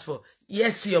 10 cars for?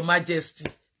 Yes, your majesty.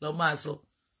 The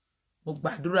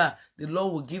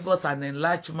Lord will give us an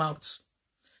enlarged mouth.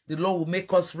 The Lord will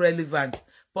make us relevant.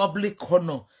 Public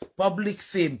honor, public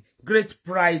fame, great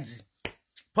pride,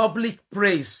 public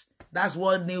praise. That's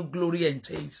what new glory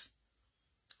entails.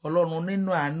 Ọlọ́run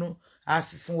nínú àánú á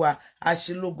fi fún wa, á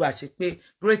ṣe lógo àṣepé,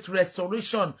 great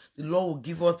restoration the Lord will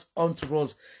give us unto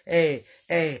us.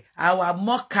 Our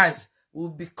mockers will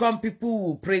become people who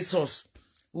will praise us.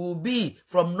 We will be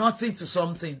from nothing to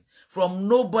something, from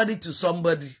nobody to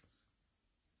somebody.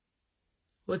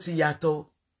 Ó ti yàtọ̀.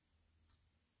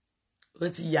 Ó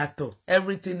ti yàtọ̀.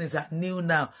 Everything is new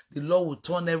now. The Lord will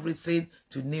turn everything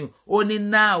to new. Only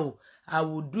now I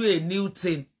will do a new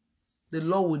thing. The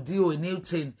Lord will do a new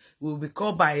thing. We will be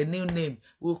called by a new name.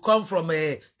 We will come from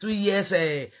a 2 years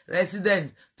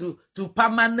resident to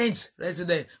permanent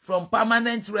resident. From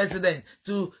permanent resident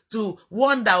to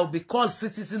one that will be called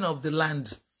citizen of the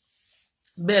land.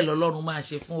 Bẹ́ẹ̀ l'Ọlọ́run máa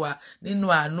ṣe fún wa nínú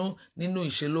àánú, nínú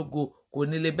ìṣelógo, kò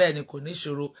ní lè bẹ́ẹ̀ ni kò ní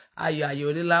ṣòro. Ayọ̀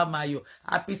ayọ̀ lílá máa yọ̀.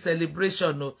 Happy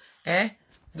celebration o.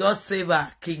 God save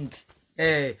our King.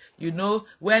 You know,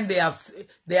 when they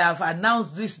have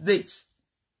announced this date,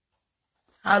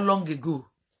 how long ago?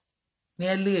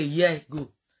 Nearly a year ago.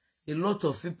 A lot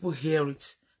of people hear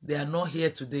it. They are not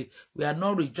here today. We are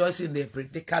not rejoicing in their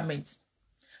predicament.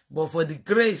 But for the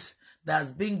grace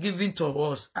that's been given to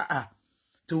us,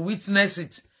 to witness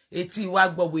it,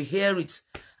 but we hear it.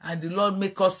 And the Lord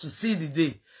make us to see the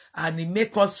day. And he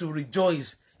make us to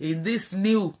rejoice in this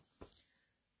new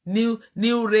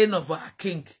reign of our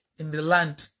King in the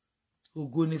land.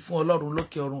 Ògo ni fún Ọlọ́run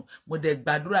lókè ọ̀run. Mo dẹ̀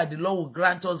gbàdúrà, the Lord will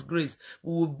grant us grace.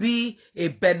 We will be a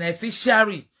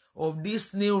beneficiary of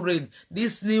this new reign.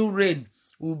 This new reign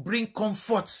will bring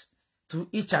comfort to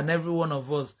each and every one of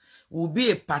us. We will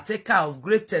be a partaker of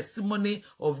great testimony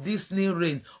of this new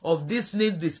reign, of this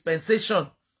new dispensation,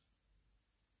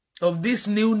 of this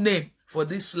new name for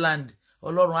this land.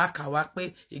 Ọlọ́run á kà wá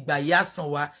pé ìgbà yá sàn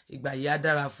wá, ìgbà yá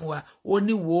dára fún wa. Ó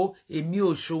ní wo èmi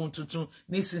ò ṣohun tuntun,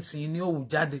 nísinsìnyí ni ó wù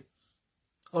jáde.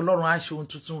 Ọlọ́run á ṣe ohun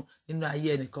tuntun nínú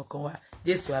ayé ẹnì kankan wa.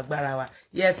 Jésù agbára wa.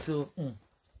 Yes, so.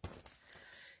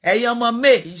 Ẹ̀yin ọmọ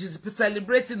May, you should be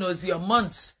celebrating as your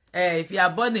month. If you are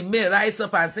born in May, rise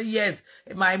up and say, yes,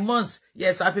 my month.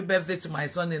 Yes, happy birthday to my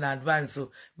son in advance.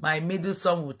 So my middle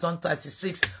son will turn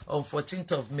 36 on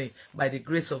 14th of May by the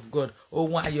grace of God.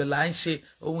 Ohun ayọ̀ là ń ṣe,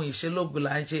 ohun ìṣelógo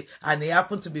là ń ṣe, and it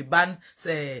happened to be born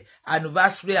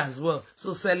anniversary as well.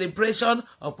 So celebration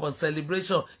upon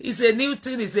celebration. It's a new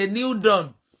thing, it's a new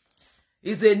dawn.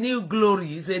 It's a new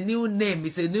glory, it's a new name,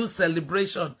 it's a new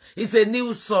celebration, it's a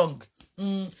new song,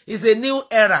 it's a new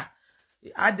era.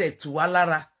 Adé tu wa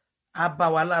lára, a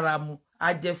bá wa lára mu,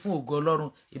 a jẹ́ fún ògo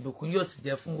Ọlọ́run, ìbùkún yóò sì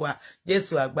jẹ́ fún wa.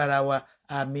 Jésù agbára wa,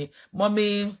 àmín.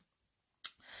 Mommy,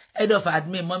 head of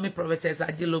admin, Mommy Prophetess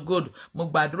Ajilo Gold, mo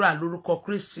gbàdúrà lórúkọ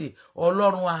Kristi,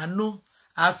 Ọlọ́run àánú,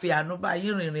 a fi àánú bá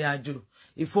yín rìnrìn àjò,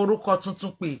 ìforúkọ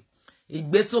tuntun pè,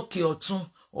 ìgbésókè ọ̀tun,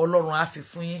 Ọlọ́run á fi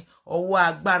fún yín, ọwọ́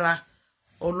agbára,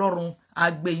 Ọlọ́run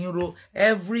agbeyin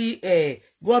every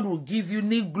God will give you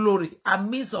new glory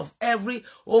amidst of every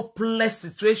hopeless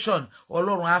situation.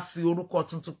 Ọlọ́run á fi orúkọ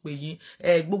tuntun pè yín.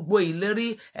 Gbogbo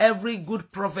ìlérí, every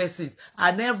good prophecies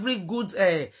and every good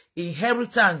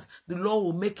inheritance, the Lord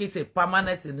will make it a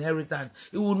permanent inheritance.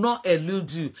 It will not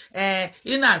elude you.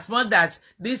 In as much that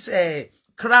this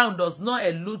crown does not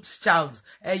elude Charles,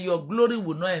 and your glory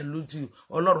will not elude you.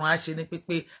 Ọlọ́run á ṣe ní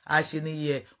pípé, á ṣe ní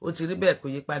yẹ. Ó ti rí bẹ́ẹ̀ kò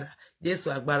yí padà.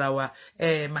 Jésù agbára wa.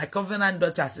 My covenant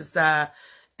daughter, sister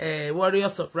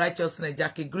Warriors of Righteousness,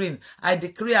 Jackie Green, I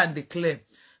decree and declare,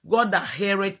 God that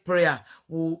heareth prayer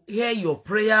will hear your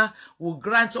prayer, will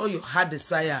grant all your heart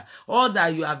desire. All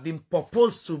that you have been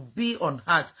proposed to be on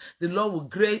earth, the Lord will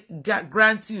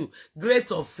grant you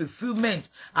grace of fulfillment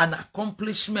and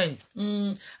accomplishment.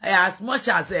 As much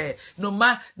as no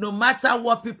matter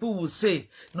what people will say,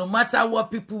 no matter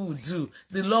what people will do,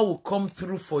 the Lord will come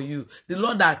through for you. The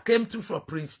Lord that came through for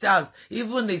Prince Charles,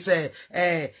 even if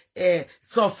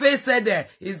Sophie said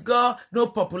he's got no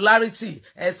popularity,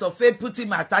 Sophie put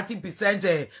him at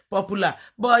 30% popular,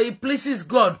 but it pleases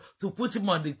God to put him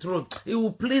on the throne. It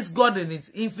will please God in its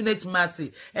infinite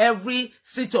mercy. Every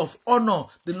seat of honor,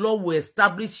 the Lord will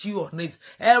establish you on it.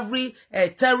 Every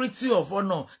territory of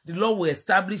honor, the Lord will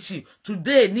establish you.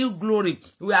 Today, new glory.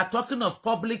 We are talking of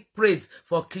public praise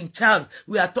for King Charles.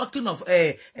 We are talking of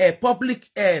public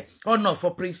honor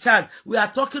for Prince Charles. We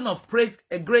are talking of praise,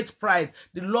 a great pride.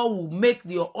 The Lord will make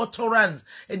your utterance,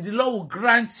 and the Lord will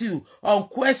grant you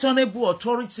unquestionable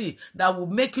authority that will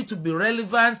make you to be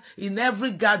relevant in every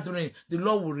gathering. The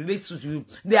Lord will release to you.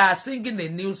 They are singing a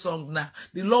new song now.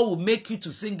 The Lord will make you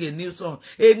to sing a new song,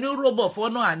 a new robe of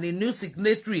honor and a new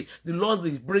signatory. The Lord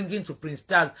is bringing to Prince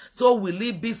Charles. So will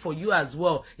it be for you as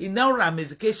well. In all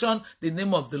ramification, the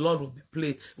name of the Lord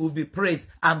will be praised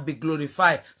and be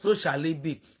glorified. So shall it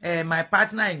be. My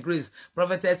partner in grace,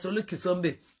 Prophetess Tolu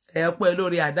Kisombe, ọpẹ́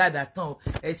lórí àdáàdá tán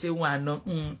ẹ ṣe wọn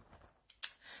àná.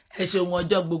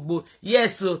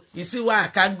 Yes, so you see why I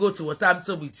can't go to what I'm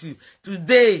so with you.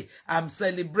 Today, I'm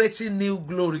celebrating new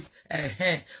glory.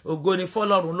 Ògo ni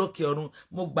fọ́lọ́run lókè ọ̀run.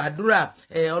 Mo gbàdúrà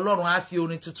Ọlọ́run á fi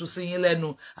orin tuntun sí yín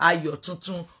lẹ́nu, ayọ̀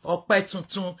tuntun, ọpẹ́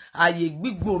tuntun, ààyè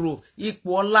gbígbòrò,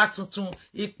 ipò ọlá tuntun,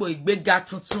 ipò ìgbéga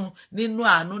tuntun, nínú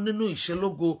àánú, nínú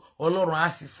ìṣelógo, Ọlọ́run á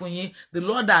fi fún yín. The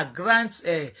Lord that grants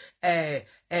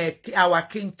our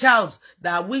King Charles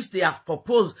that which they have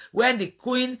proposed when the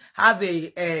Queen have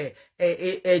a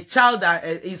child,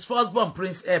 his firstborn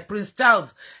Prince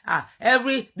Charles.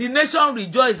 The nation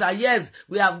rejoices that yes,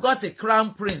 we have got a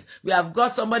crown prince. We have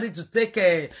got somebody to take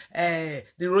the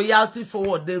royalty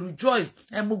forward. They rejoice.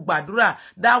 And Mugbadura,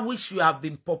 that which you have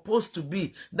been proposed to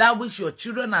be, that which your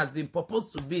children has been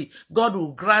proposed to be, God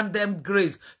will grant them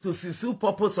grace to fulfill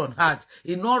purpose on earth.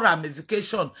 In all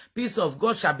ramification, peace of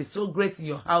God shall be so great in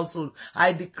your household.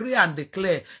 I decree and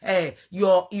declare,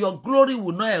 your glory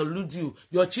will not elude you.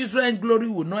 Your children's glory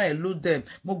will not elude them.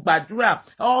 Mugbadura,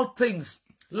 all things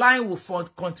line will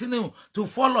continue to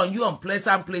fall on you on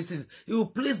pleasant places. It will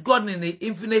please God in the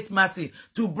infinite mercy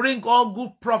to bring all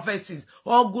good prophecies,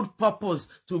 all good purpose,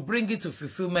 to bring it to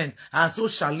fulfillment. And so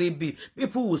shall it be.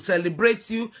 People will celebrate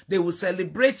you, they will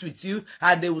celebrate with you,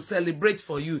 and they will celebrate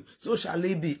for you. So shall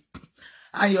it be.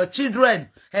 And your children,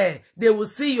 they will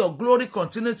see your glory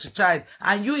continue to shine,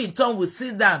 and you in turn will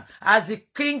sit down as the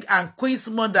king and queen's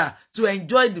mother to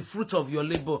enjoy the fruit of your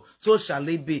labor. So shall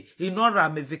it be. In all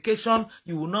ramification,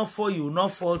 you will not fall, you will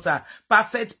not falter.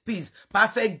 Perfect peace,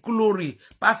 perfect glory,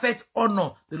 perfect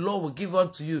honor, the Lord will give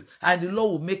unto you, and the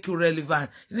Lord will make you relevant.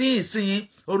 Ní ìsinyìí,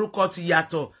 orúkọ ti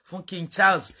yàtọ̀ fún King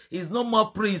Charles. He is no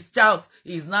more Prince Charles,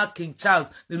 he is now King Charles.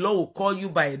 The Lord will call you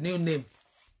by a new name.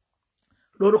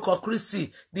 Lórúkọ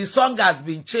Kristi, the song has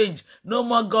been changed. No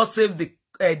more God save the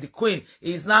queen.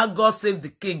 It is now God save the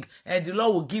king, and the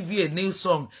Lord will give you a new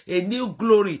song, a new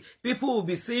glory. People will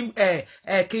be seeing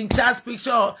King Charles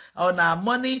picture on our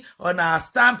money, on our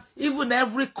stamp. Even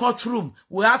every courtroom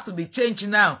will have to be changed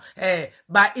now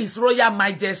by His Royal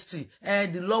Majesty,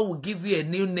 and the Lord will give you a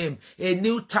new name, a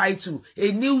new title,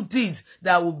 a new deed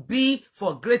that will be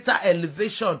for greater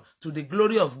elevation to the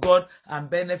glory of God and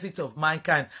benefit of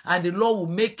mankind. And the Lord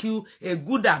will make you a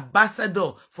good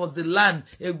ambassador for the land,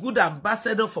 a good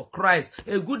ambassador for Christ,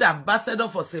 a good ambassador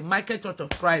for St. Michael Church of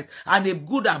Christ, and a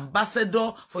good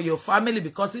ambassador for your family,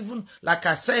 because even, like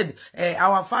I said,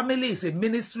 our family is a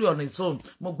ministry on its own.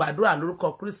 Mo gbàdúrà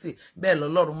lórúkọ Kristi, bẹ́ẹ̀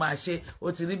l'Ọlọ́run máa ṣe,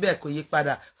 ó ti rí bẹ́ẹ̀ kò yí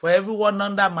padà. For everyone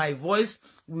under my voice,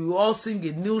 we will all sing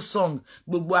a new song.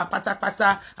 Gbogbo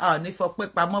apátápátá a ò ní fọpẹ́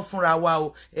pamọ́ fúnra wa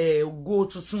o. Ògo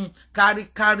tuntun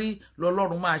káríkárí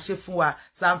l'Ọlọ́run máa ṣe fún wa.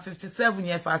 Psalm 57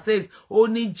 yẹn verse 8, ó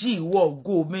ní jí ìwọ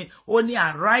ògo mi, ó ní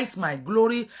arise my glory.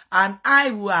 glory, and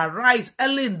I will arise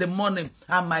early in the morning,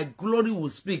 and my glory will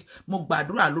speak. Mo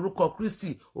gbàdúrà lórúkọ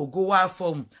Kristi, ògo wa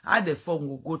fọhùn, á dẹ̀ fọhùn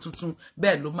ògo tuntun.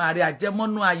 Bẹ́ẹ̀ ló máa rí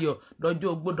ajẹmọ́nú ayọ̀ dọjọ́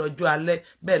ogbó dọjọ́ alẹ́.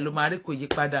 Bẹ́ẹ̀ ló máa rí kò yí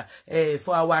padà.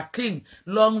 For our king,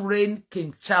 long reign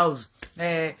King Charles.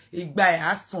 Ìgbà ẹ̀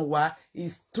á sàn wá.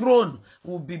 His throne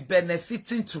will be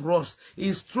benefiting to us.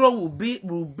 His throne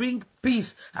will bring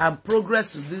peace and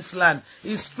progress to this land.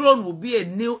 His throne will be a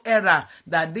new era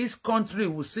that this country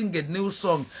will sing a new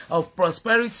song of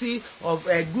prosperity, of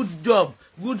a good job,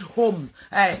 good home,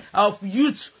 of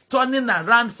youth turning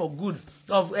around for good,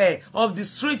 of the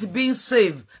street being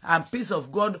saved, and peace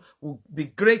of God will be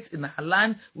great in our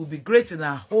land, will be great in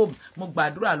our home. Mo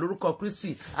gbàdúrà lórúkọ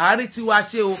Kristi, àárí tí wá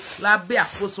ṣe o lábẹ́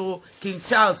àkóso King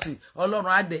Charles,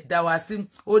 Ọlọ́run á dẹ̀ dá wa sí,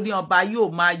 ó ní ọba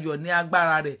yóò máa yọ̀ ní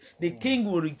agbára rẹ̀. The king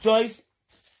will rejoice.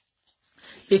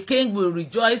 The king will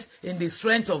rejoice in the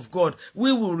strength of God.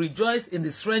 We will rejoice in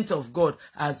the strength of God,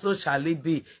 and so shall it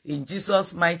be. In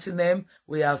Jesus' mighty name,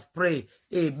 we have prayed.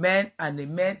 Amen and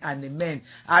amen and amen.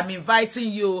 I'm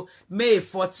inviting you May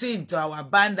 14th to our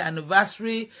band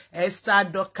anniversary. Esther,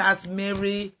 Dorcas,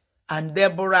 Mary, and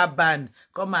Deborah band.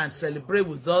 Come and celebrate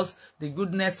with us the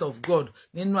goodness of God.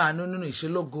 Nínú àánú nínú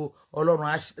ìṣelógo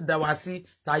Ọlọ́run dá wa sí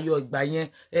tayọ ìgbà yẹn.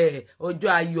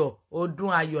 Ọjọ́ ayọ̀,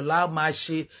 ọdún ayọ̀ la máa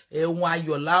ṣe, ohun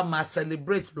ayọ̀ la máa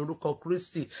celebrate lórúkọ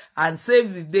Kristi. And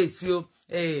save the date,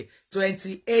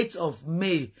 28th of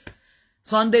May.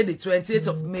 Sunday, the 28th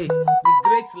of May, the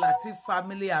great Latif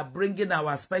family are bringing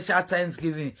our special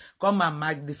Thanksgiving. Come and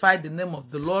magnify the name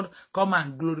of the Lord. Come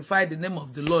and glorify the name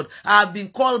of the Lord. I have been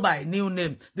called by a new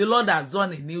name. The Lord has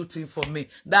done a new thing for me.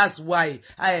 That's why.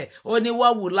 Only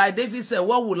what will I, David said,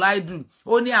 what will I do?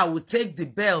 Only I will take the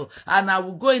bell and I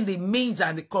will go in the midst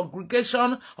and the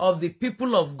congregation of the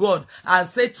people of God and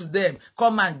say to them,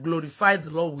 come and glorify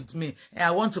the Lord with me. And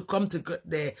I want to come to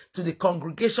the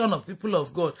congregation of people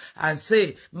of God and say,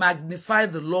 magnify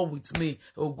the Lord with me.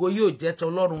 Ògo yóò jẹ́ ti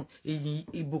Ọlọ́run,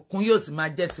 ìbùkún yóò sì máa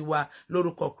jẹ́ tiwa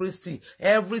lórúkọ Kristi.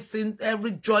 Everything,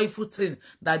 every joyful thing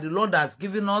that the Lord has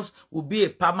given us will be a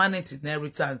permanent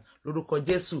inheritance lórúkọ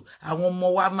Jésù. Àwọn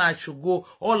ọmọ wa máa ṣògo,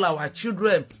 all our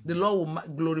children, the Lord will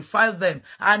glorify them,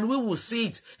 and we will see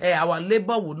it. Our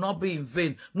labor will not be in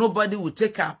vain. Nobody will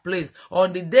take our place.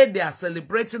 On the day they are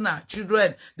celebrating our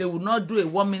children, they will not do a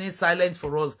 1-minute silence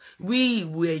for us. We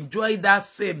will enjoy that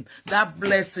fame, that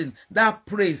blessing, that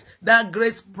praise, that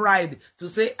great pride to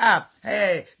say,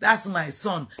 hey, that's my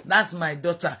son, that's my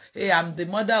daughter. Hey, I'm the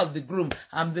mother of the groom,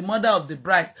 I'm the mother of the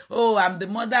bride. Oh, I'm the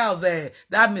mother of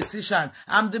that musician.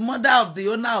 I'm the mother of the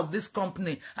owner of this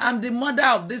company. I'm the mother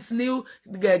of this new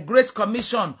great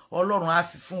commission. Ọlọ́run á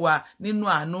fi fún wa nínú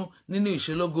àánú, nínú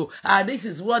ìṣelógo. This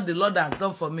is what the Lord has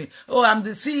done for me. Oh, I'm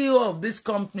the CEO of this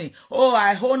company. Oh,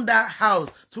 I own that house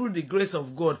through the grace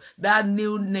of God. That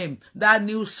new name, that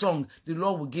new song, the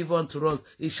Lord will give unto us.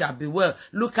 It shall be well.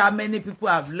 Look how many people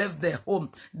have left their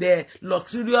home, their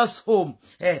luxurious home,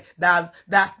 that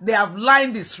they have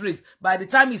lined the street. By the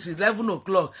time it's 11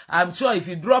 o'clock, I'm sure if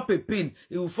you drop a pin,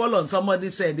 it will fall on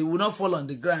somebody's head. It will not fall on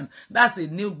the ground. That's a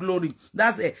new glory.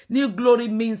 That's a new glory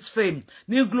means fame.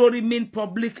 New glory means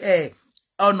public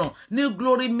honor. New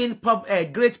glory means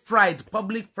great pride,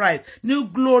 public pride. New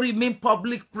glory means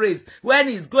public praise. When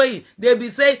he's going, they'll be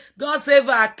saying, God save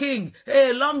our king.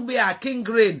 Hey, long be our king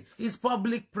reign. It's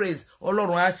public praise.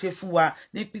 Ọlọ́run á ṣe fún wa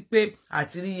ní pípé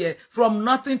àti níyẹ. From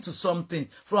nothing to something.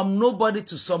 From nobody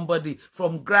to somebody.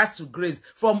 From grace to grace.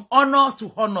 From honor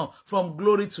to honor. From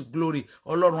glory to glory.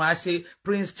 Ọlọ́run á ṣe.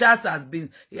 Prince Charles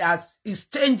is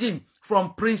changing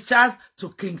from Prince Charles to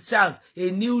King Charles.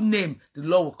 A new name. The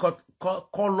Lord will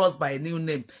call us by a new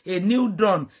name, a new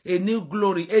dawn, a new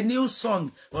glory, a new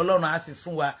song. Ọlọ́run á fi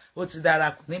fún wa, ó ti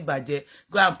dára kò ní bàjẹ́.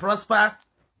 Go and prosper.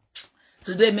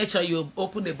 Today, make sure you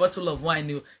open a bottle of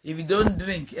wine. If you don't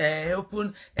drink,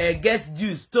 get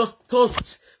juice,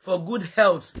 toast for good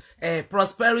health,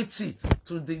 prosperity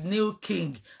to the new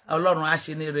king. Ọlọ́run á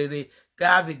ṣe ní rere.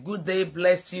 Have a good day.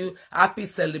 Bless you. Happy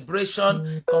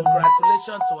celebration.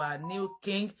 Congratulations to our new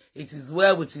king. It is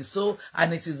well with his soul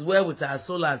and it is well with our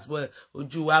soul as well.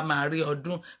 Ojuwa Mari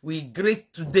Odun. We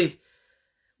greet today.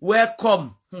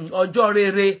 Welcome. Ọjọ́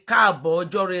rere, káàbọ̀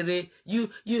ọjọ́ rere.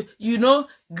 You know,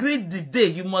 greet the day.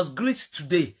 You must greet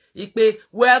today. Ipe,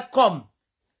 welcome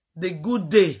the good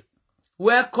day.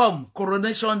 Welcome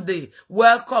coronation day.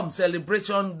 Welcome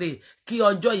celebration day. Kí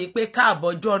ọjọ́ yìí pé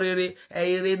káàbọ̀ ọjọ́ rere,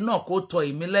 ire náà kó tọ̀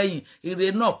èmi lẹ́yìn,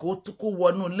 ire náà kó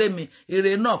wọnú ilé mi,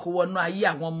 ire náà kó wọnú ayé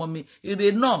àwọn ọmọ mi,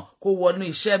 ire náà kó wọnú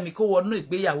iṣẹ́ mi, kó wọnú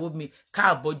ìgbéyàwó mi.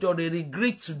 Káàbọ̀ ọjọ́ rere.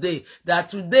 Greet today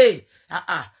that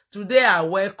today I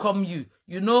welcome you.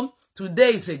 You know,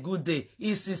 today is a good day.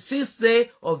 It's the 6th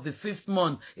day of the 5th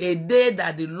month, a day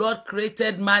that the Lord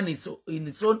created man in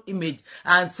his own image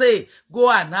and say, go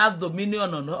and have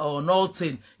dominion on all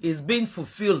things. It's been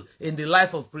fulfilled in the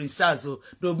life of Prince Charles. So,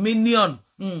 dominion.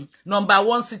 Number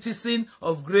 1 citizen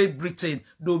of Great Britain,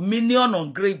 dominion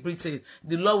on Great Britain.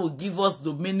 The Lord will give us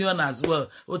dominion as well.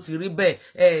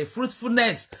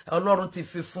 Fruitfulness,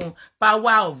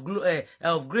 power of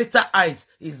greater heights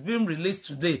is being released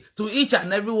today to each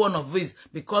and every one of us,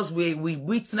 because we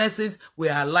witness it, we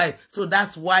are alive. So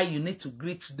that's why you need to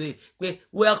greet today.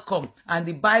 Welcome. And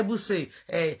the Bible says,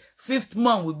 5th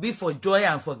month will be for joy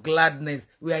and for gladness.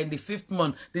 We are in the 5th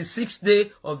month, the 6th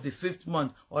day of the 5th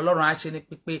month. Ọlọ́run á ṣe ní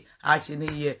pípé, á ṣe ní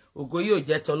yẹ. Ògo yóò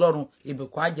jẹ́ t'Ọlọ́run,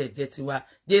 ìbùkún á jẹ́ tiwa.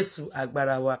 Jésù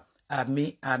agbára wa.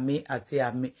 Àmín, àmín àti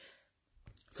àmín.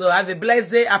 So have a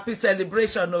blessed day. Happy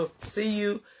celebration. Oh, see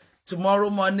you tomorrow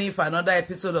morning for another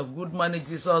episode of Good Morning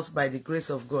Jesus by the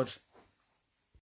grace of God.